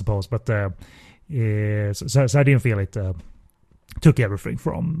mild, I suppose. But so I didn't feel it took everything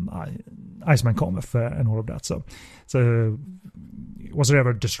from Iceman Cometh and all of that. So was there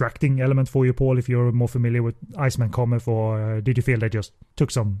ever a distracting element for you, Paul, if you're more familiar with Iceman Cometh, or did you feel they just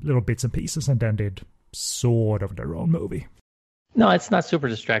took some little bits and pieces and then did sort of their own movie? No, it's not super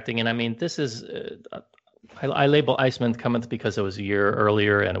distracting. And I mean, this is, I label Iceman Cometh because it was a year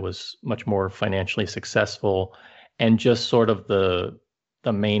earlier and it was much more financially successful. And just sort of the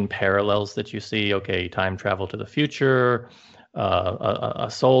main parallels that you see, okay, time travel to the future, a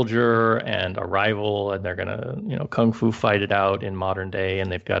soldier and a rival, and they're going to, kung fu fight it out in modern day,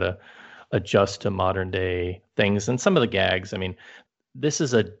 and they've got to adjust to modern day things. And some of the gags, I mean, this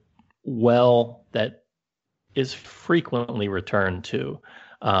is a well that is frequently returned to.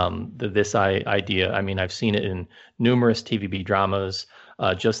 This idea, I mean, I've seen it in numerous TVB dramas.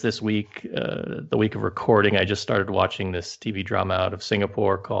 Just this week, the week of recording, I just started watching this TV drama out of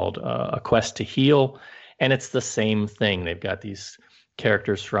Singapore called A Quest to Heal. And it's the same thing. They've got these two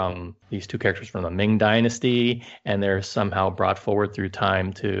characters from the Ming Dynasty, and they're somehow brought forward through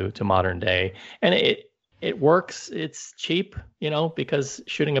time to modern day. And it works. It's cheap, because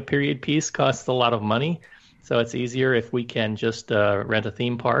shooting a period piece costs a lot of money. So it's easier if we can just rent a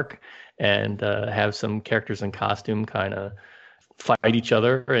theme park and have some characters in costume kind of fight each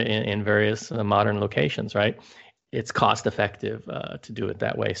other in various modern locations, right? It's cost effective to do it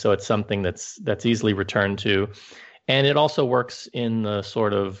that way. So it's something that's easily returned to. And it also works in the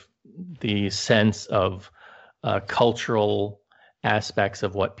sort of the sense of cultural aspects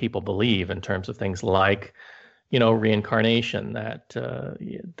of what people believe in terms of things like, reincarnation, that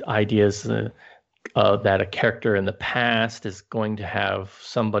ideas that a character in the past is going to have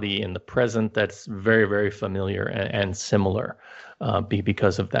somebody in the present that's very, very familiar and similar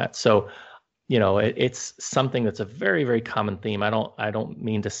because of that. So, it's something that's a very, very common theme. I don't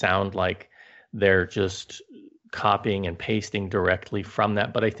mean to sound like they're just copying and pasting directly from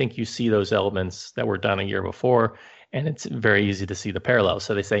that, but I think you see those elements that were done a year before, and it's very easy to see the parallels.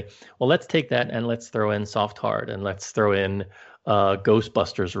 So they say, well, let's take that and let's throw in Soft Hard, and let's throw in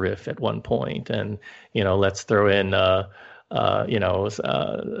Ghostbusters riff at one point, and let's throw in some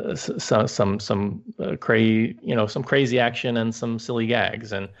crazy action and some silly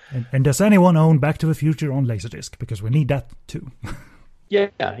gags. And does anyone own Back to the Future on Laserdisc? Because we need that too. Yeah,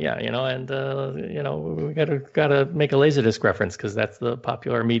 and we gotta make a Laserdisc reference because that's the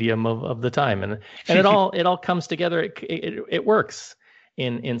popular medium of the time, and it all comes together. It works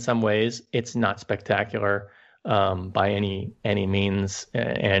in some ways. It's not spectacular by any means,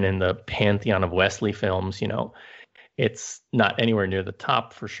 and in the pantheon of Wesley films, it's not anywhere near the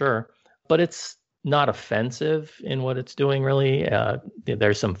top for sure, but it's not offensive in what it's doing, really.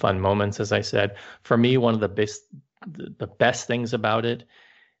 There's some fun moments, as I said. For me, one of the best things about it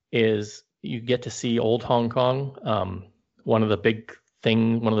is you get to see old Hong Kong. One of the big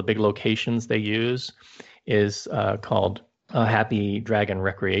locations they use is called Happy Dragon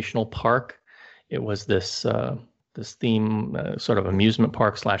Recreational Park. It was this theme sort of amusement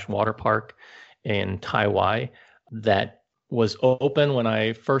park / water park in Tai Wai that was open when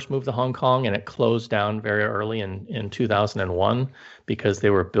I first moved to Hong Kong, and it closed down very early in 2001 because they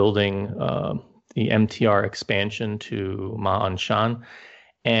were building the MTR expansion to Ma On Shan.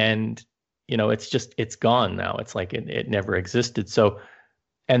 And, it's gone now. It's like it never existed. So,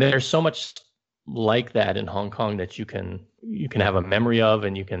 and there's so much like that in Hong Kong that you can have a memory of,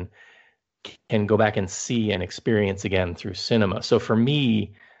 and you can go back and see and experience again through cinema. So for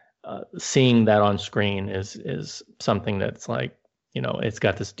me, seeing that on screen is something that's like, it's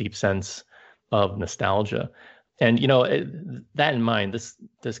got this deep sense of nostalgia. And, that in mind,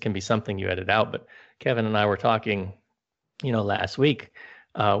 this can be something you edit out. But Kevin and I were talking, last week.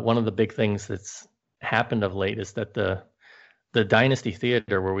 One of the big things that's happened of late is that the Dynasty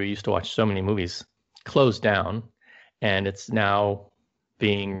Theater, where we used to watch so many movies, closed down, and it's now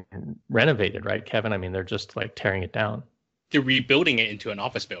being renovated, right, Kevin? I mean, they're just like tearing it down. They're rebuilding it into an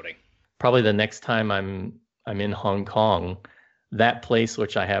office building. Probably the next time I'm in Hong Kong, that place,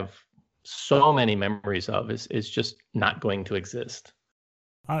 which I have so many memories of, is just not going to exist.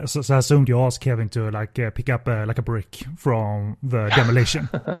 So I assumed you asked Kevin to pick up a brick from the demolition.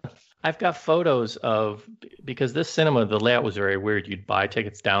 I've got photos because this cinema, the layout was very weird. You'd buy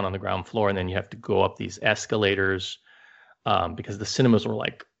tickets down on the ground floor, and then you have to go up these escalators because the cinemas were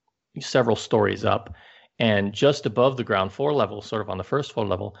like several stories up. And just above the ground floor level, sort of on the first floor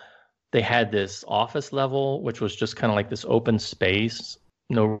level, they had this office level, which was just kind of like this open space,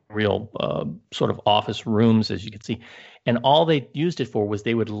 no real sort of office rooms, as you can see. And all they used it for was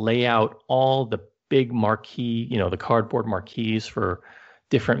they would lay out all the big marquee, the cardboard marquees for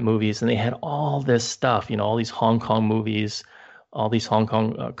different movies. And they had all this stuff, all these Hong Kong movies all these Hong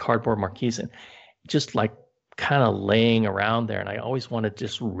Kong cardboard marquees, and just like kind of laying around there. And I always want to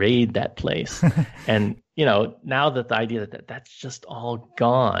just raid that place. And, now that the idea that that's just all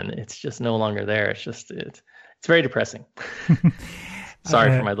gone, it's just no longer there. It's very depressing.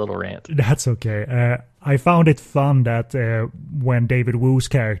 Sorry for my little rant. That's okay. I found it fun that when David Wu's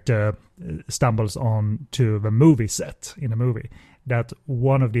character stumbles on to the movie set in a movie, that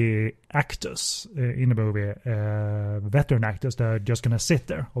one of the actors in the movie, veteran actors that are just going to sit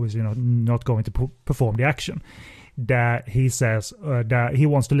there, obviously not going to perform the action, that he says that he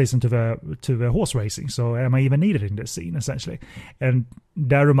wants to listen to the horse racing. So am I even needed in this scene, essentially? And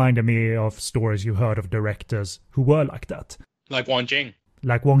that reminded me of stories you heard of directors who were like that. Like Wong Jing.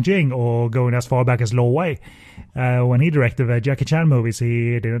 Like Wong Jing, or going as far back as Lo Wei. When he directed the Jackie Chan movies,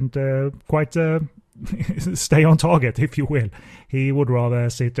 he didn't quite stay on target, if you will. He would rather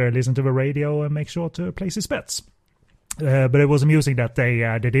sit there, listen to the radio, and make sure to place his bets. But it was amusing that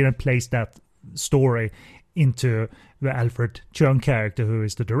they didn't place that story into the Alfred Cheung character, who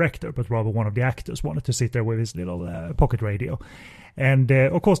is the director, but rather one of the actors wanted to sit there with his little pocket radio. And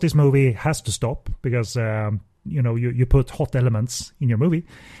of course, this movie has to stop because you put hot elements in your movie,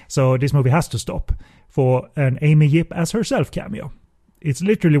 so this movie has to stop for an Amy Yip as herself cameo. It's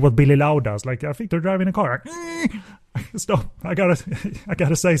literally what Billy Lau does. Like, I think they're driving a car. Stop! I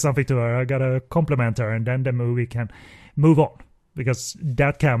gotta say something to her. I gotta compliment her, and then the movie can move on because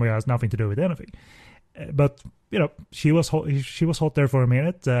that cameo has nothing to do with anything. But she was hot. She was hot there for a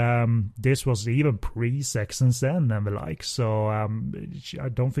minute. This was even pre-Sex and Sen and the like. So I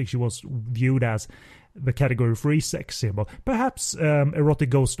don't think she was viewed as the category 3 sex symbol. Perhaps Erotic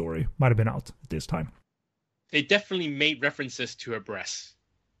Ghost Story might have been out at this time. They definitely made references to her breasts.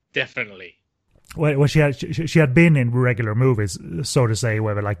 Definitely. Well, she had been in regular movies, so to say,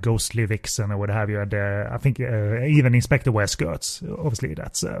 whether like Ghostly Vixen or what have you. And I think even Inspector Wears Skirts. Obviously,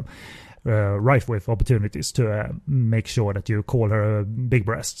 that's rife with opportunities to make sure that you call her big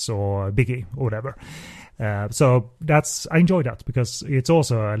breasts or biggie or whatever. So I enjoy that because it's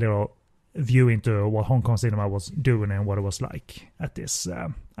also a little view into what Hong Kong cinema was doing and what it was like at this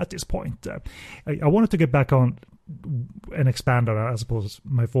point. I wanted to get back on and expand on, I suppose,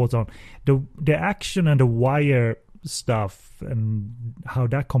 my thoughts on the action and the wire stuff and how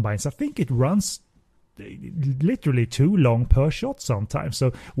that combines. I think it runs literally too long per shot sometimes.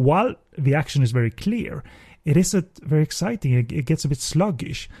 So while the action is very clear, it isn't very exciting. It gets a bit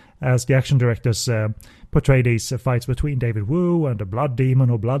sluggish as the action directors portray these fights between David Wu and the Blood Demon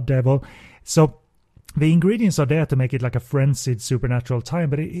or Blood Devil. So the ingredients are there to make it like a frenzied supernatural time,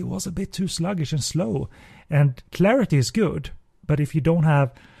 but it was a bit too sluggish and slow. And clarity is good, but if you don't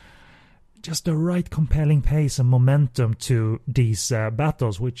have just the right compelling pace and momentum to these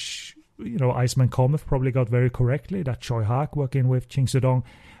battles, which Iceman Cometh probably got very correctly, that Choi Hak working with Ching Sudong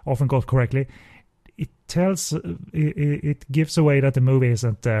often got correctly, it gives away that the movie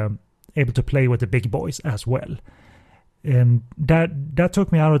isn't able to play with the big boys as well. And that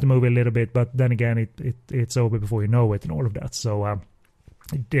took me out of the movie a little bit, but then again, it's over before you know it and all of that. So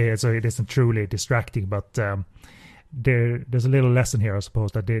so it isn't truly distracting, but there's a little lesson here, I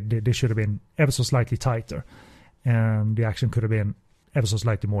suppose, that they should have been ever so slightly tighter, and the action could have been ever so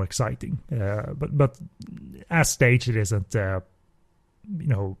slightly more exciting. But as staged, it isn't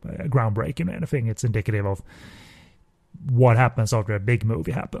groundbreaking or anything. It's indicative of what happens after a big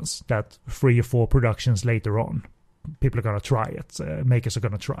movie happens, that 3 or 4 productions later on, people are going to try it, makers are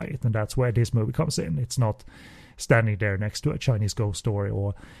going to try it, and that's where this movie comes in. It's not standing there next to a Chinese Ghost Story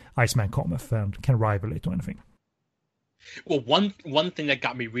or Iceman Cometh and can rival it or anything. Well, one thing that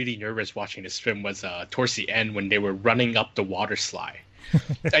got me really nervous watching this film was towards the end when they were running up the water slide.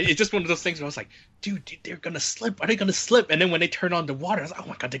 It's just one of those things where I was like, dude, they're going to slip. Are they going to slip? And then when they turn on the water, I was like, oh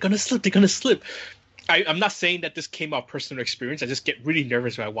my God, they're going to slip. They're going to slip. I'm not saying that this came out of personal experience. I just get really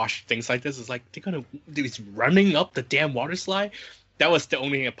nervous when I watch things like this. It's like, he's running up the damn water slide. That was the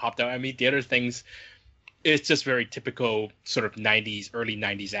only thing that popped out at me. The other things, it's just very typical sort of 90s, early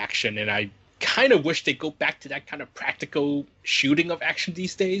 90s action. And I kind of wish they go back to that kind of practical shooting of action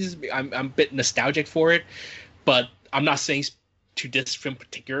these days. I'm a bit nostalgic for it, but I'm not saying to this film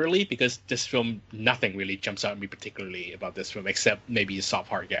particularly, because this film, nothing really jumps out at me particularly about this film, except maybe the soft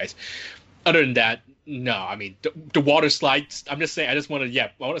heart guys. Other than that, no. I mean, the water slides, I'm just saying, I just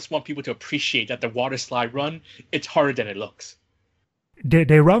want people to appreciate that the water slide run, it's harder than it looks.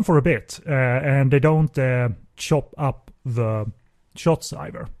 They run for a bit, and they don't chop up the shots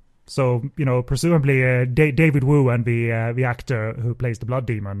either. So, presumably David Wu and the actor who plays the Blood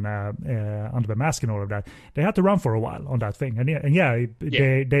Demon under the mask and all of that, they had to run for a while on that thing. They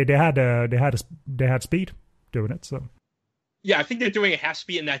had speed doing it. So Yeah, I think they're doing a half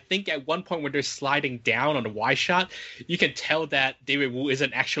speed, and I think at one point when they're sliding down on the wide shot, you can tell that David Wu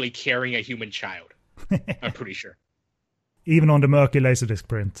isn't actually carrying a human child. I'm pretty sure. Even on the murky Laserdisc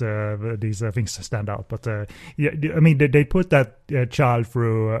print, these things stand out. But yeah, I mean, they put that child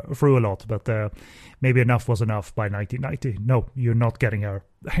through a lot, but maybe enough was enough by 1990. No, you're not getting her.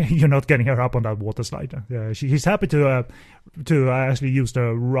 You're not getting her up on that water slide. He's happy to actually use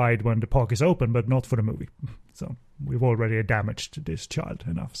the ride when the park is open, but not for the movie. So we've already damaged this child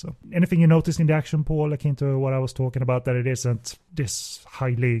enough. So anything you noticed in the action, Paul, akin to what I was talking about, that it isn't this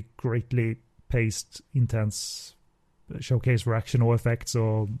highly, greatly paced, intense showcase for action or effects,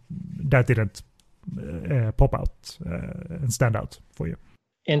 or that didn't pop out and stand out for you?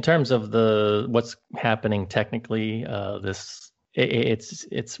 In terms of what's happening technically,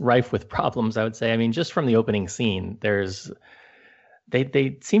 it's rife with problems, I would say. I mean, just from the opening scene,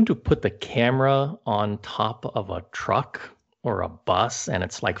 they seem to put the camera on top of a truck or a bus, and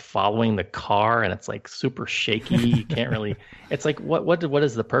it's like following the car, and it's like super shaky. You can't really. It's like what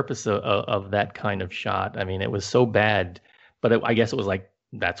is the purpose of that kind of shot? I mean, it was so bad, but I guess it was like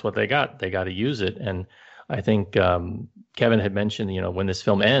that's what they got. They got to use it, and I think Kevin had mentioned, when this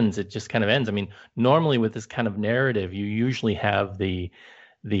film ends, it just kind of ends. I mean, normally with this kind of narrative, you usually have the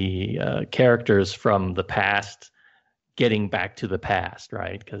characters from the past getting back to the past,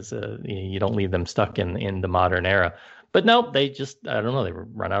 right? Because you don't leave them stuck in the modern era. But no, they just, I don't know, they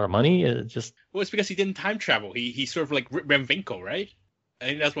run out of money. Well, it's because he didn't time travel. He sort of like Rem Vinko, right? I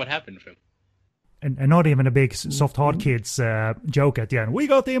think that's what happened to him. And not even a big soft hard kids joke at the end. We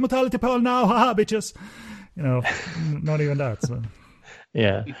got the immortality pearl now, haha, bitches. Not even that. So.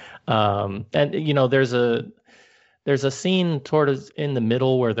 Yeah. And, there's a scene towards in the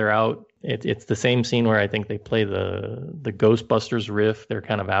middle where they're out. It's the same scene where I think they play the Ghostbusters riff. They're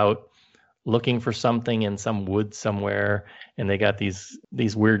kind of out looking for something in some woods somewhere, and they got these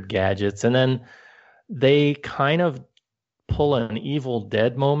weird gadgets, and then they kind of pull an Evil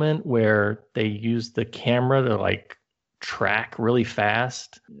Dead moment where they use the camera to like track really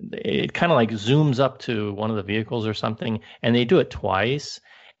fast. It kind of like zooms up to one of the vehicles or something, and they do it twice,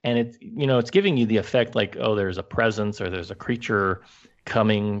 and it's giving you the effect like, oh, there's a presence or there's a creature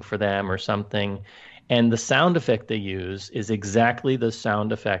coming for them or something. And the sound effect they use is exactly the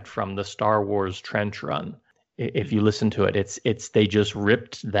sound effect from the Star Wars trench run. If you listen to it, it's they just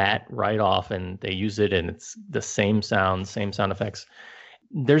ripped that right off and they use it, and it's the same sound effects.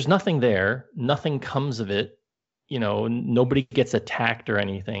 There's nothing there. Nothing comes of it. Nobody gets attacked or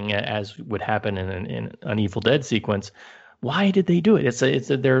anything, as would happen in an Evil Dead sequence. Why did they do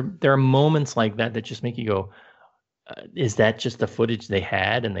it? There are moments like that just make you go, is that just the footage they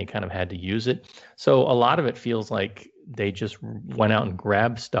had and they kind of had to use it? So a lot of it feels like they just went out and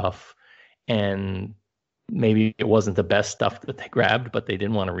grabbed stuff, and maybe it wasn't the best stuff that they grabbed, but they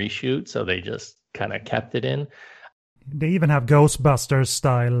didn't want to reshoot, so they just kind of kept it in. They even have Ghostbusters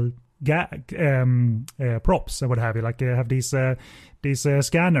style props and what have you. Like they have these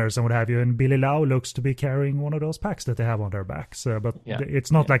scanners and what have you, and Billy Lau looks to be carrying one of those packs that they have on their backs. But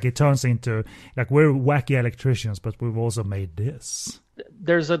it's not like it turns into like we're wacky electricians, but we've also made this.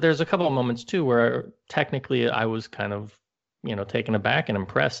 There's a couple of moments too where technically I was kind of taken aback and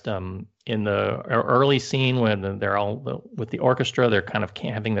impressed. In the early scene when they're all with the orchestra, they're kind of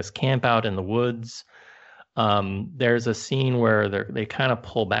having this camp out in the woods. There's a scene where they kind of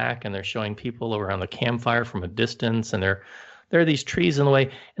pull back and they're showing people around the campfire from a distance, and there are these trees in the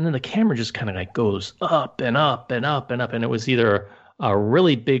way, and then the camera just kind of like goes up and up and up and up, and it was either a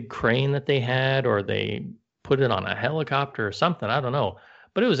really big crane that they had or they put it on a helicopter or something, I don't know,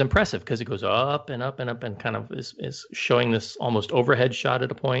 but it was impressive because it goes up and up and up and kind of is showing this almost overhead shot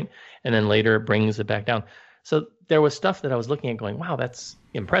at a point, and then later it brings it back down. So there was stuff that I was looking at going, wow, that's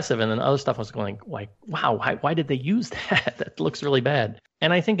impressive. And then other stuff I was going like, wow, why did they use that? That looks really bad.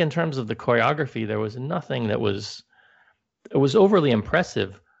 And I think in terms of the choreography, there was nothing that was overly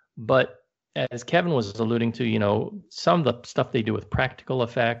impressive. But as Kevin was alluding to, some of the stuff they do with practical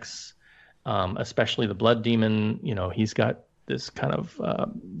effects, especially the blood demon, he's got this kind of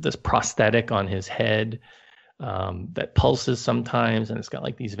this prosthetic on his head that pulses sometimes, and it's got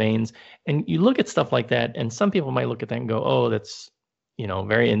like these veins. And you look at stuff like that, and some people might look at that and go, oh, that's,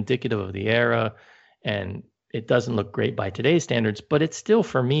 very indicative of the era, and it doesn't look great by today's standards, but it's still,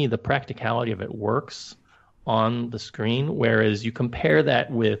 for me, the practicality of it works on the screen. Whereas you compare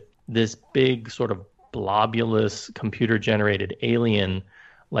that with this big sort of blobulous computer-generated alien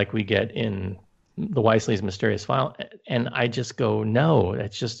like we get in the Weissley's Mysterious File, and I just go, no,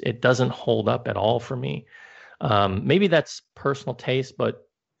 it doesn't hold up at all for me. Maybe that's personal taste, but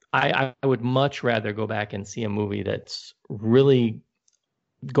I would much rather go back and see a movie that's really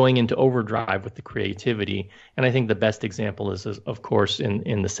going into overdrive with the creativity. And I think the best example is of course,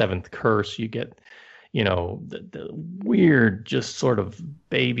 in The Seventh Curse, you get, the weird, just sort of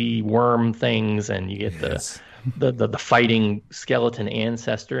baby worm things, and you get the fighting skeleton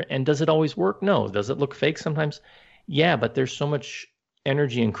ancestor. And does it always work? No. Does it look fake sometimes? Yeah, but there's so much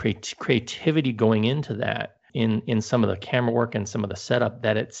energy and creativity going into that in some of the camera work and some of the setup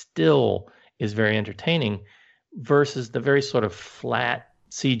that it still is very entertaining, versus the very sort of flat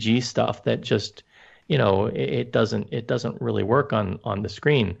CG stuff that just, it doesn't really work on the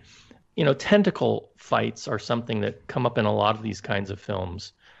screen. Tentacle fights are something that come up in a lot of these kinds of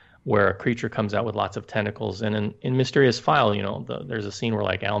films, where a creature comes out with lots of tentacles. And in Mysterious File, there's a scene where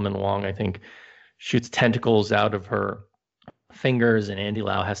like Almond Wong, I think, shoots tentacles out of her fingers, and Andy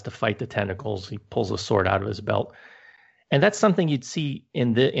Lau has to fight the tentacles. He pulls a sword out of his belt. And that's something you'd see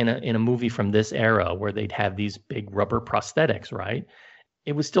in a movie from this era, where they'd have these big rubber prosthetics, right?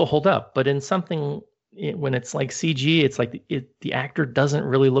 It would still hold up. But in something, when it's like CG, it's like the actor doesn't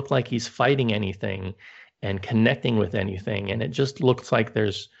really look like he's fighting anything and connecting with anything. And it just looks like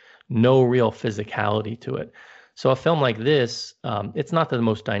there's no real physicality to it. So a film like this, it's not the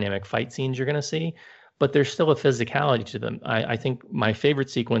most dynamic fight scenes you're going to see, but there's still a physicality to them. I think my favorite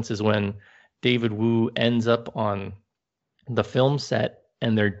sequence is when David Wu ends up on the film set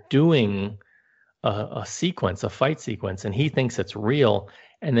and they're doing a fight sequence, and he thinks it's real.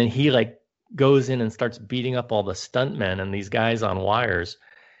 And then he like goes in and starts beating up all the stuntmen and these guys on wires.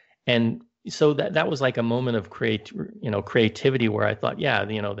 And so that was like a moment of creativity where I thought, yeah,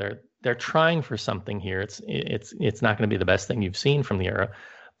 they're trying for something here. It's not going to be the best thing you've seen from the era,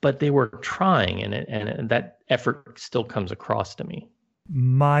 but they were trying, and that effort still comes across to me.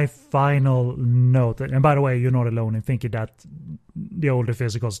 My final note, and by the way, you're not alone in thinking that the older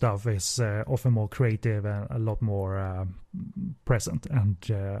physical stuff is often more creative and a lot more present and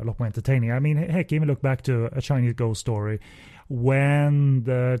a lot more entertaining. I mean, heck, even look back to A Chinese Ghost Story, when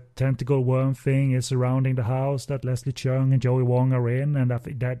the tentacle worm thing is surrounding the house that Leslie Cheung and Joey Wong are in, and I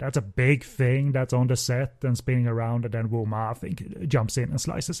think that's a big thing that's on the set and spinning around, and then Wu Ma, I think, jumps in and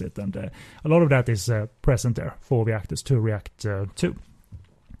slices it, and a lot of that is present there for the actors to react to.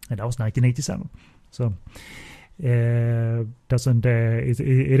 And that was 1987. So it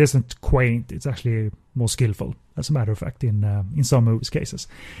isn't quaint. It's actually more skillful, as a matter of fact, in some movies cases.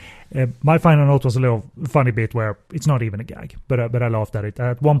 My final note was a little funny bit where it's not even a gag, but I laughed at it.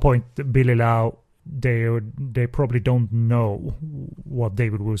 At one point, Billy Lau, they probably don't know what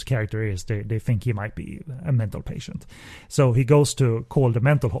David Wu's character is. They think he might be a mental patient. So he goes to call the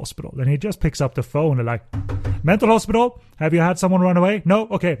mental hospital, and he just picks up the phone and like, mental hospital? Have you had someone run away? No?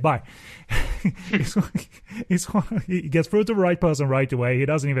 Okay, bye. He gets through to the right person right away. He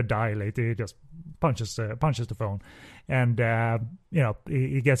doesn't even dilate. He just punches the phone. And,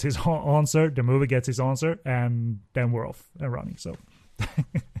 he gets his answer. The movie gets his answer, and then we're off and running. So...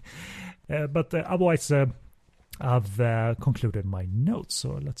 But otherwise, I've concluded my notes.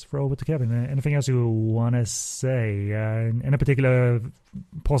 So let's throw over to Kevin. Anything else you want to say? Any particular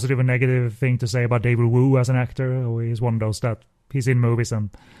positive or negative thing to say about David Wu as an actor? Or he's one of those that he's in movies and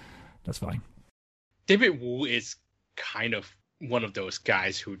that's fine. David Wu is kind of one of those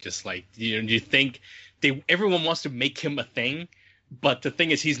guys who just like, you think everyone wants to make him a thing. But the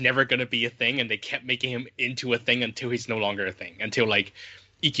thing is, he's never going to be a thing. And they kept making him into a thing until he's no longer a thing. Until like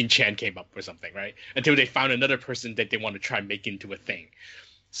Ekin Chan came up with something, right? Until they found another person that they want to try and make into a thing.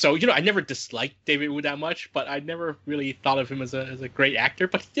 So, I never disliked David Wu that much, but I never really thought of him as a great actor.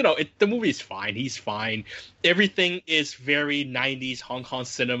 But, the movie is fine. He's fine. Everything is very 90s Hong Kong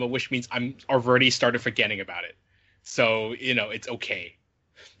cinema, which means I'm already started forgetting about it. So, it's okay.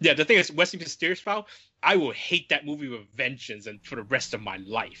 Yeah, the thing is, West Mysterious File, I will hate that movie with vengeance and for the rest of my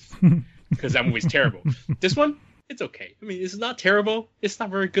life. Because that movie's terrible. This one, it's okay. I mean, it's not terrible. It's not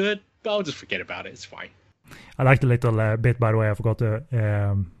very good, but I'll just forget about it. It's fine. I liked a little bit, by the way, I forgot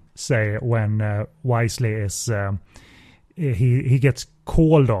to say, when Wisely is... he gets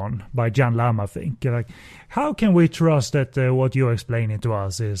called on by Jan Lam, I think. Like, how can we trust that what you're explaining to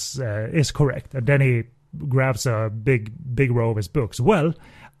us is correct? And then he grabs a big row of his books. Well,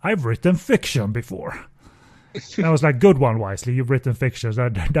 I've written fiction before. And I was like, good one, Wisely. You've written fiction.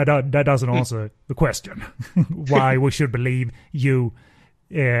 That doesn't answer the question. Why we should believe you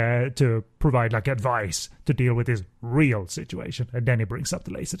to provide like advice to deal with this real situation. And then he brings up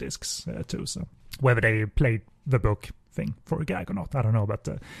the Laserdiscs too. So whether they played the book thing for a gag or not, I don't know. But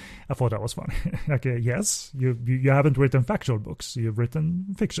I thought that was funny. Like, yes, you haven't written factual books. You've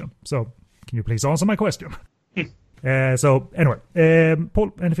written fiction. So can you please answer my question? So anyway,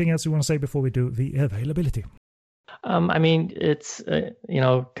 Paul, anything else you want to say before we do the availability? I mean, it's,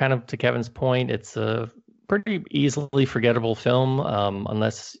 kind of to Kevin's point, it's a pretty easily forgettable film,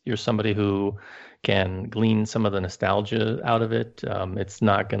 unless you're somebody who can glean some of the nostalgia out of it. It's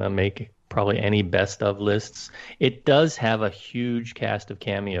not going to make probably any best of lists. It does have a huge cast of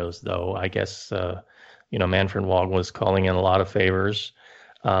cameos, though. I guess, Manfred Wong was calling in a lot of favors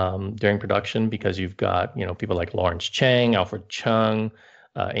during production, because you've got, people like Lawrence Chang, Alfred Chung,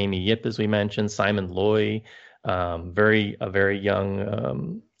 Amy Yip, as we mentioned, Simon Loy, a very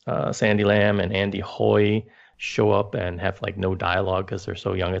young Sandy Lam and Andy Hoy show up and have like no dialogue because they're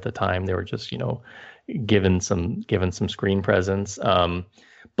so young at the time. They were just, given some screen presence.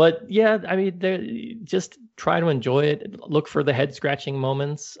 But yeah, I mean, just try to enjoy it. Look for the head scratching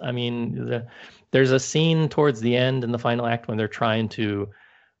moments. I mean, there's a scene towards the end in the final act when they're trying to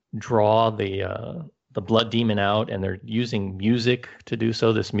draw the blood demon out, and they're using music to do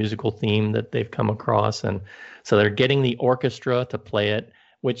so, this musical theme that they've come across. And so they're getting the orchestra to play it,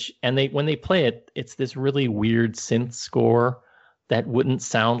 when they play it, it's this really weird synth score that wouldn't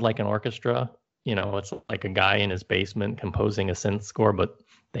sound like an orchestra. It's like a guy in his basement composing a synth score, but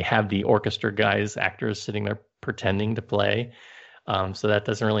they have the orchestra guys, actors sitting there pretending to play. So that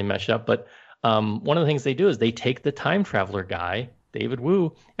doesn't really mesh up. But one of the things they do is they take the time traveler guy, David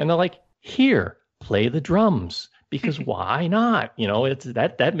Wu, and they're like, here, play the drums, because why not? It's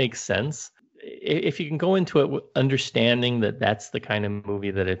that makes sense. If you can go into it understanding that that's the kind of movie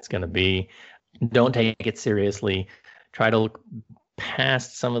that it's going to be, don't take it seriously. Try to look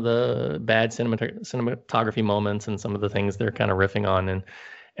past some of the bad cinematography moments and some of the things they're kind of riffing on,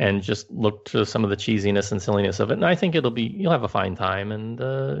 and just look to some of the cheesiness and silliness of it. And I think you'll have a fine time, and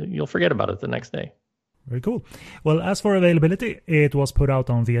you'll forget about it the next day. Very cool. Well, as for availability, it was put out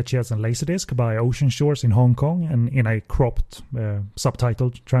on VHS and Laserdisc by Ocean Shores in Hong Kong, and in a cropped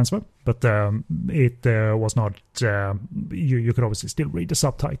subtitled transfer. But it was not, you could obviously still read the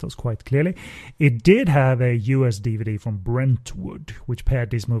subtitles quite clearly. It did have a US DVD from Brentwood, which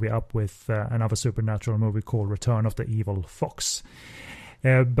paired this movie up with another supernatural movie called Return of the Evil Fox.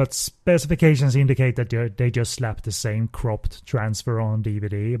 But specifications indicate that they just slapped the same cropped transfer on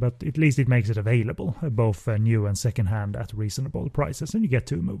DVD, but at least it makes it available, both new and secondhand, at reasonable prices, and you get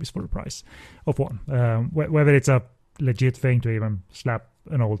two movies for the price of one. Whether it's a legit thing to even slap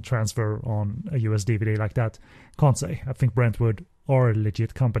an old transfer on a US DVD like that, can't say. I think Brentwood are a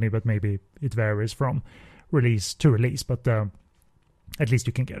legit company, but maybe it varies from release to release, but at least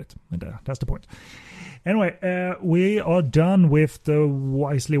you can get it, and that's the point. Anyway, we are done with the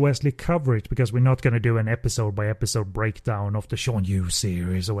Wisely Wesley coverage, because we're not going to do an episode-by-episode breakdown of the Sean Yu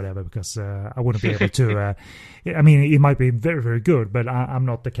series or whatever, because I wouldn't be able to. I mean, it might be very, very good, but I'm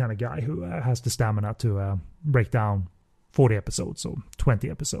not the kind of guy who has the stamina to break down 40 episodes or 20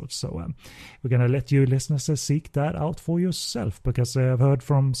 episodes. So we're going to let you listeners seek that out for yourself, because I've heard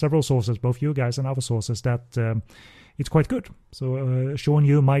from several sources, both you guys and other sources, that it's quite good. So Sean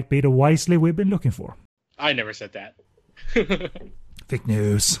Yu might be the Wisely we've been looking for. I never said that. Fake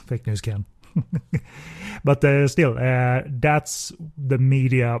news, Ken. But still, that's the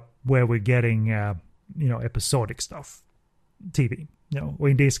media where we're getting, episodic stuff, TV. Or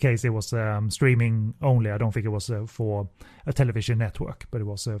in this case, it was streaming only. I don't think it was for a television network, but it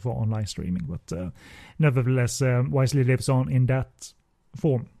was for online streaming. But nevertheless, Wisely lives on in that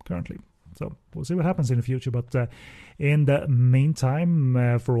form currently. So we'll see what happens in the future. But in the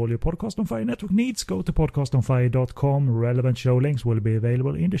meantime, for all your Podcast on Fire Network needs, go to podcastonfire.com. Relevant show links will be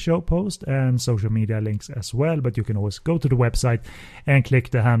available in the show post, and social media links as well. But you can always go to the website and click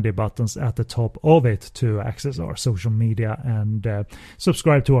the handy buttons at the top of it to access our social media and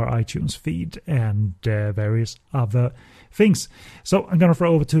subscribe to our iTunes feed and various other things. So I'm going to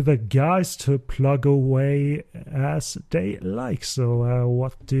throw over to the guys to plug away as they like. So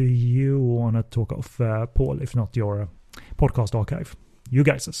what do you want to talk of, Paul, if not your podcast archive? You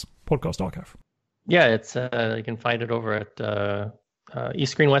guys' podcast archive. Yeah, it's you can find it over at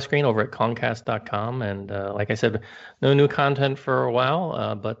East Screen, West Screen over at Comcast.com. And like I said, no new content for a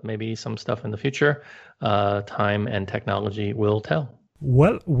while, but maybe some stuff in the future. Time and technology will tell.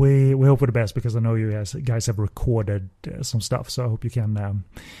 Well, we hope for the best, because I know you guys have recorded some stuff, so I hope you can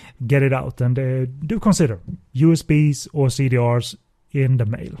get it out. And do consider USBs or CDRs in the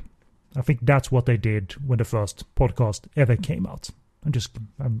mail. I think that's what they did when the first podcast ever came out.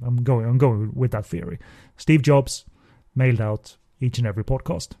 I'm going with that theory. Steve Jobs mailed out each and every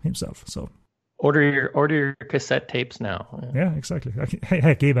podcast himself. So order your cassette tapes now. Yeah, exactly.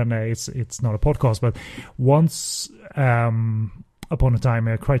 Heck, even it's not a podcast, but once upon a time,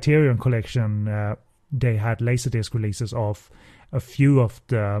 a Criterion Collection they had Laserdisc releases of a few of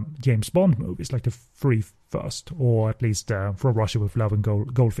the James Bond movies, like the 3 first, or at least From Russia with Love and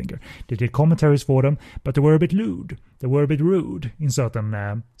Goldfinger. They did commentaries for them, but they were a bit lewd. They were a bit rude in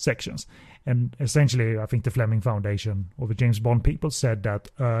certain sections. And essentially, I think the Fleming Foundation or the James Bond people said that,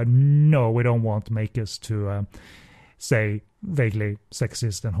 no, we don't want makers to say vaguely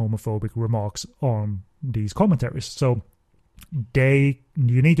sexist and homophobic remarks on these commentaries. So you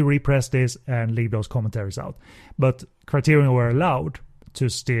need to repress this and leave those commentaries out. But Criterion were allowed to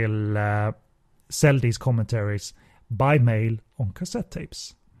still sell these commentaries by mail on cassette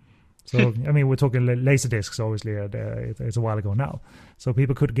tapes. So, I mean, we're talking Laserdiscs, obviously, it's a while ago now. So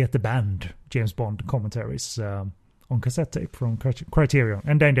people could get the banned James Bond commentaries on cassette tape from Criterion.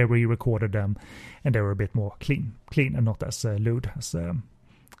 And then they re-recorded them, and they were a bit more clean and not as lewd as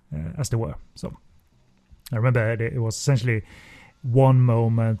they were. So I remember it was essentially one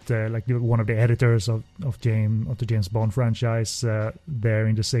moment, like one of the editors of the James Bond franchise there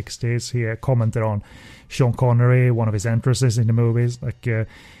in the 60s, he commented on Sean Connery, one of his entrances in the movies,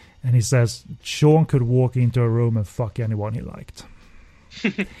 and he says Sean could walk into a room and fuck anyone he liked.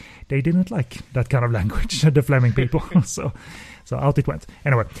 They didn't like that kind of language, the Fleming people. so out it went.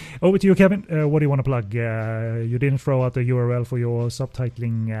 Anyway, over to you, Kevin. What do you want to plug? You didn't throw out the URL for your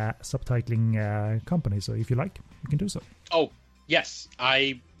subtitling company, so if you like, you can do so. Oh, yes.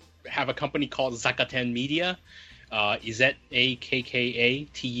 I have a company called Zakkaten Media. Zakkaten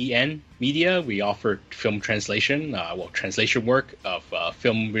Media. We offer film translation, translation work of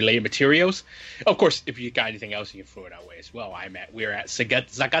film-related materials. Of course, if you got anything else, you can throw it our way as well. We're at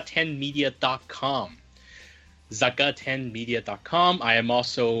zakkatenmedia.com. zakkatenmedia.com. I am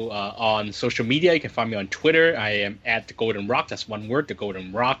also on social media. You can find me on Twitter. I am at The Golden Rock. That's one word, The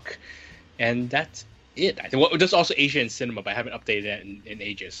Golden Rock. And that's it. There's also Asian cinema, but I haven't updated that in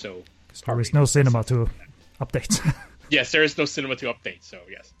ages. So there is no cinema to update. Yes, there is no cinema to update. So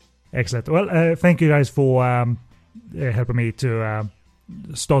yes. Excellent. Well, thank you guys for helping me to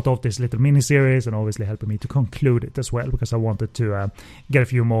start off this little mini-series, and obviously helping me to conclude it as well, because I wanted to get a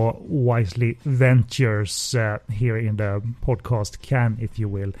few more Wisely ventures here in the podcast can, if you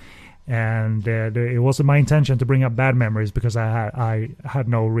will. And it wasn't my intention to bring up bad memories, because I had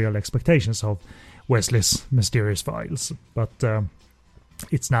no real expectations of Wesley's Mysterious Files. But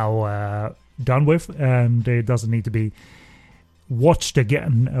it's now done with, and it doesn't need to be watched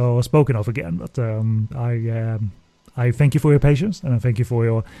again or spoken of again. But I thank you for your patience, and I thank you for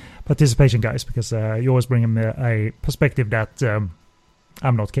your participation, guys, because you always bring a perspective that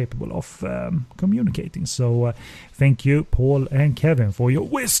I'm not capable of communicating. So thank you, Paul and Kevin, for your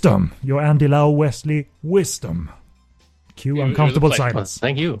wisdom, your Andy Lau Wesley wisdom. Cue uncomfortable silence.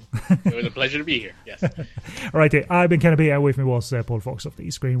 Thank you. It was a pleasure to be here. Yes. All right, I've been Kenny B, and with me was Paul Fox of the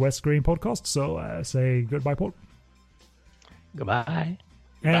East Screen West Screen podcast. So say goodbye, Paul. Goodbye.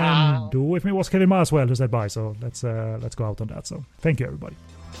 And with me was Kevin Ma as well, who said bye. So let's go out on that. So thank you, everybody.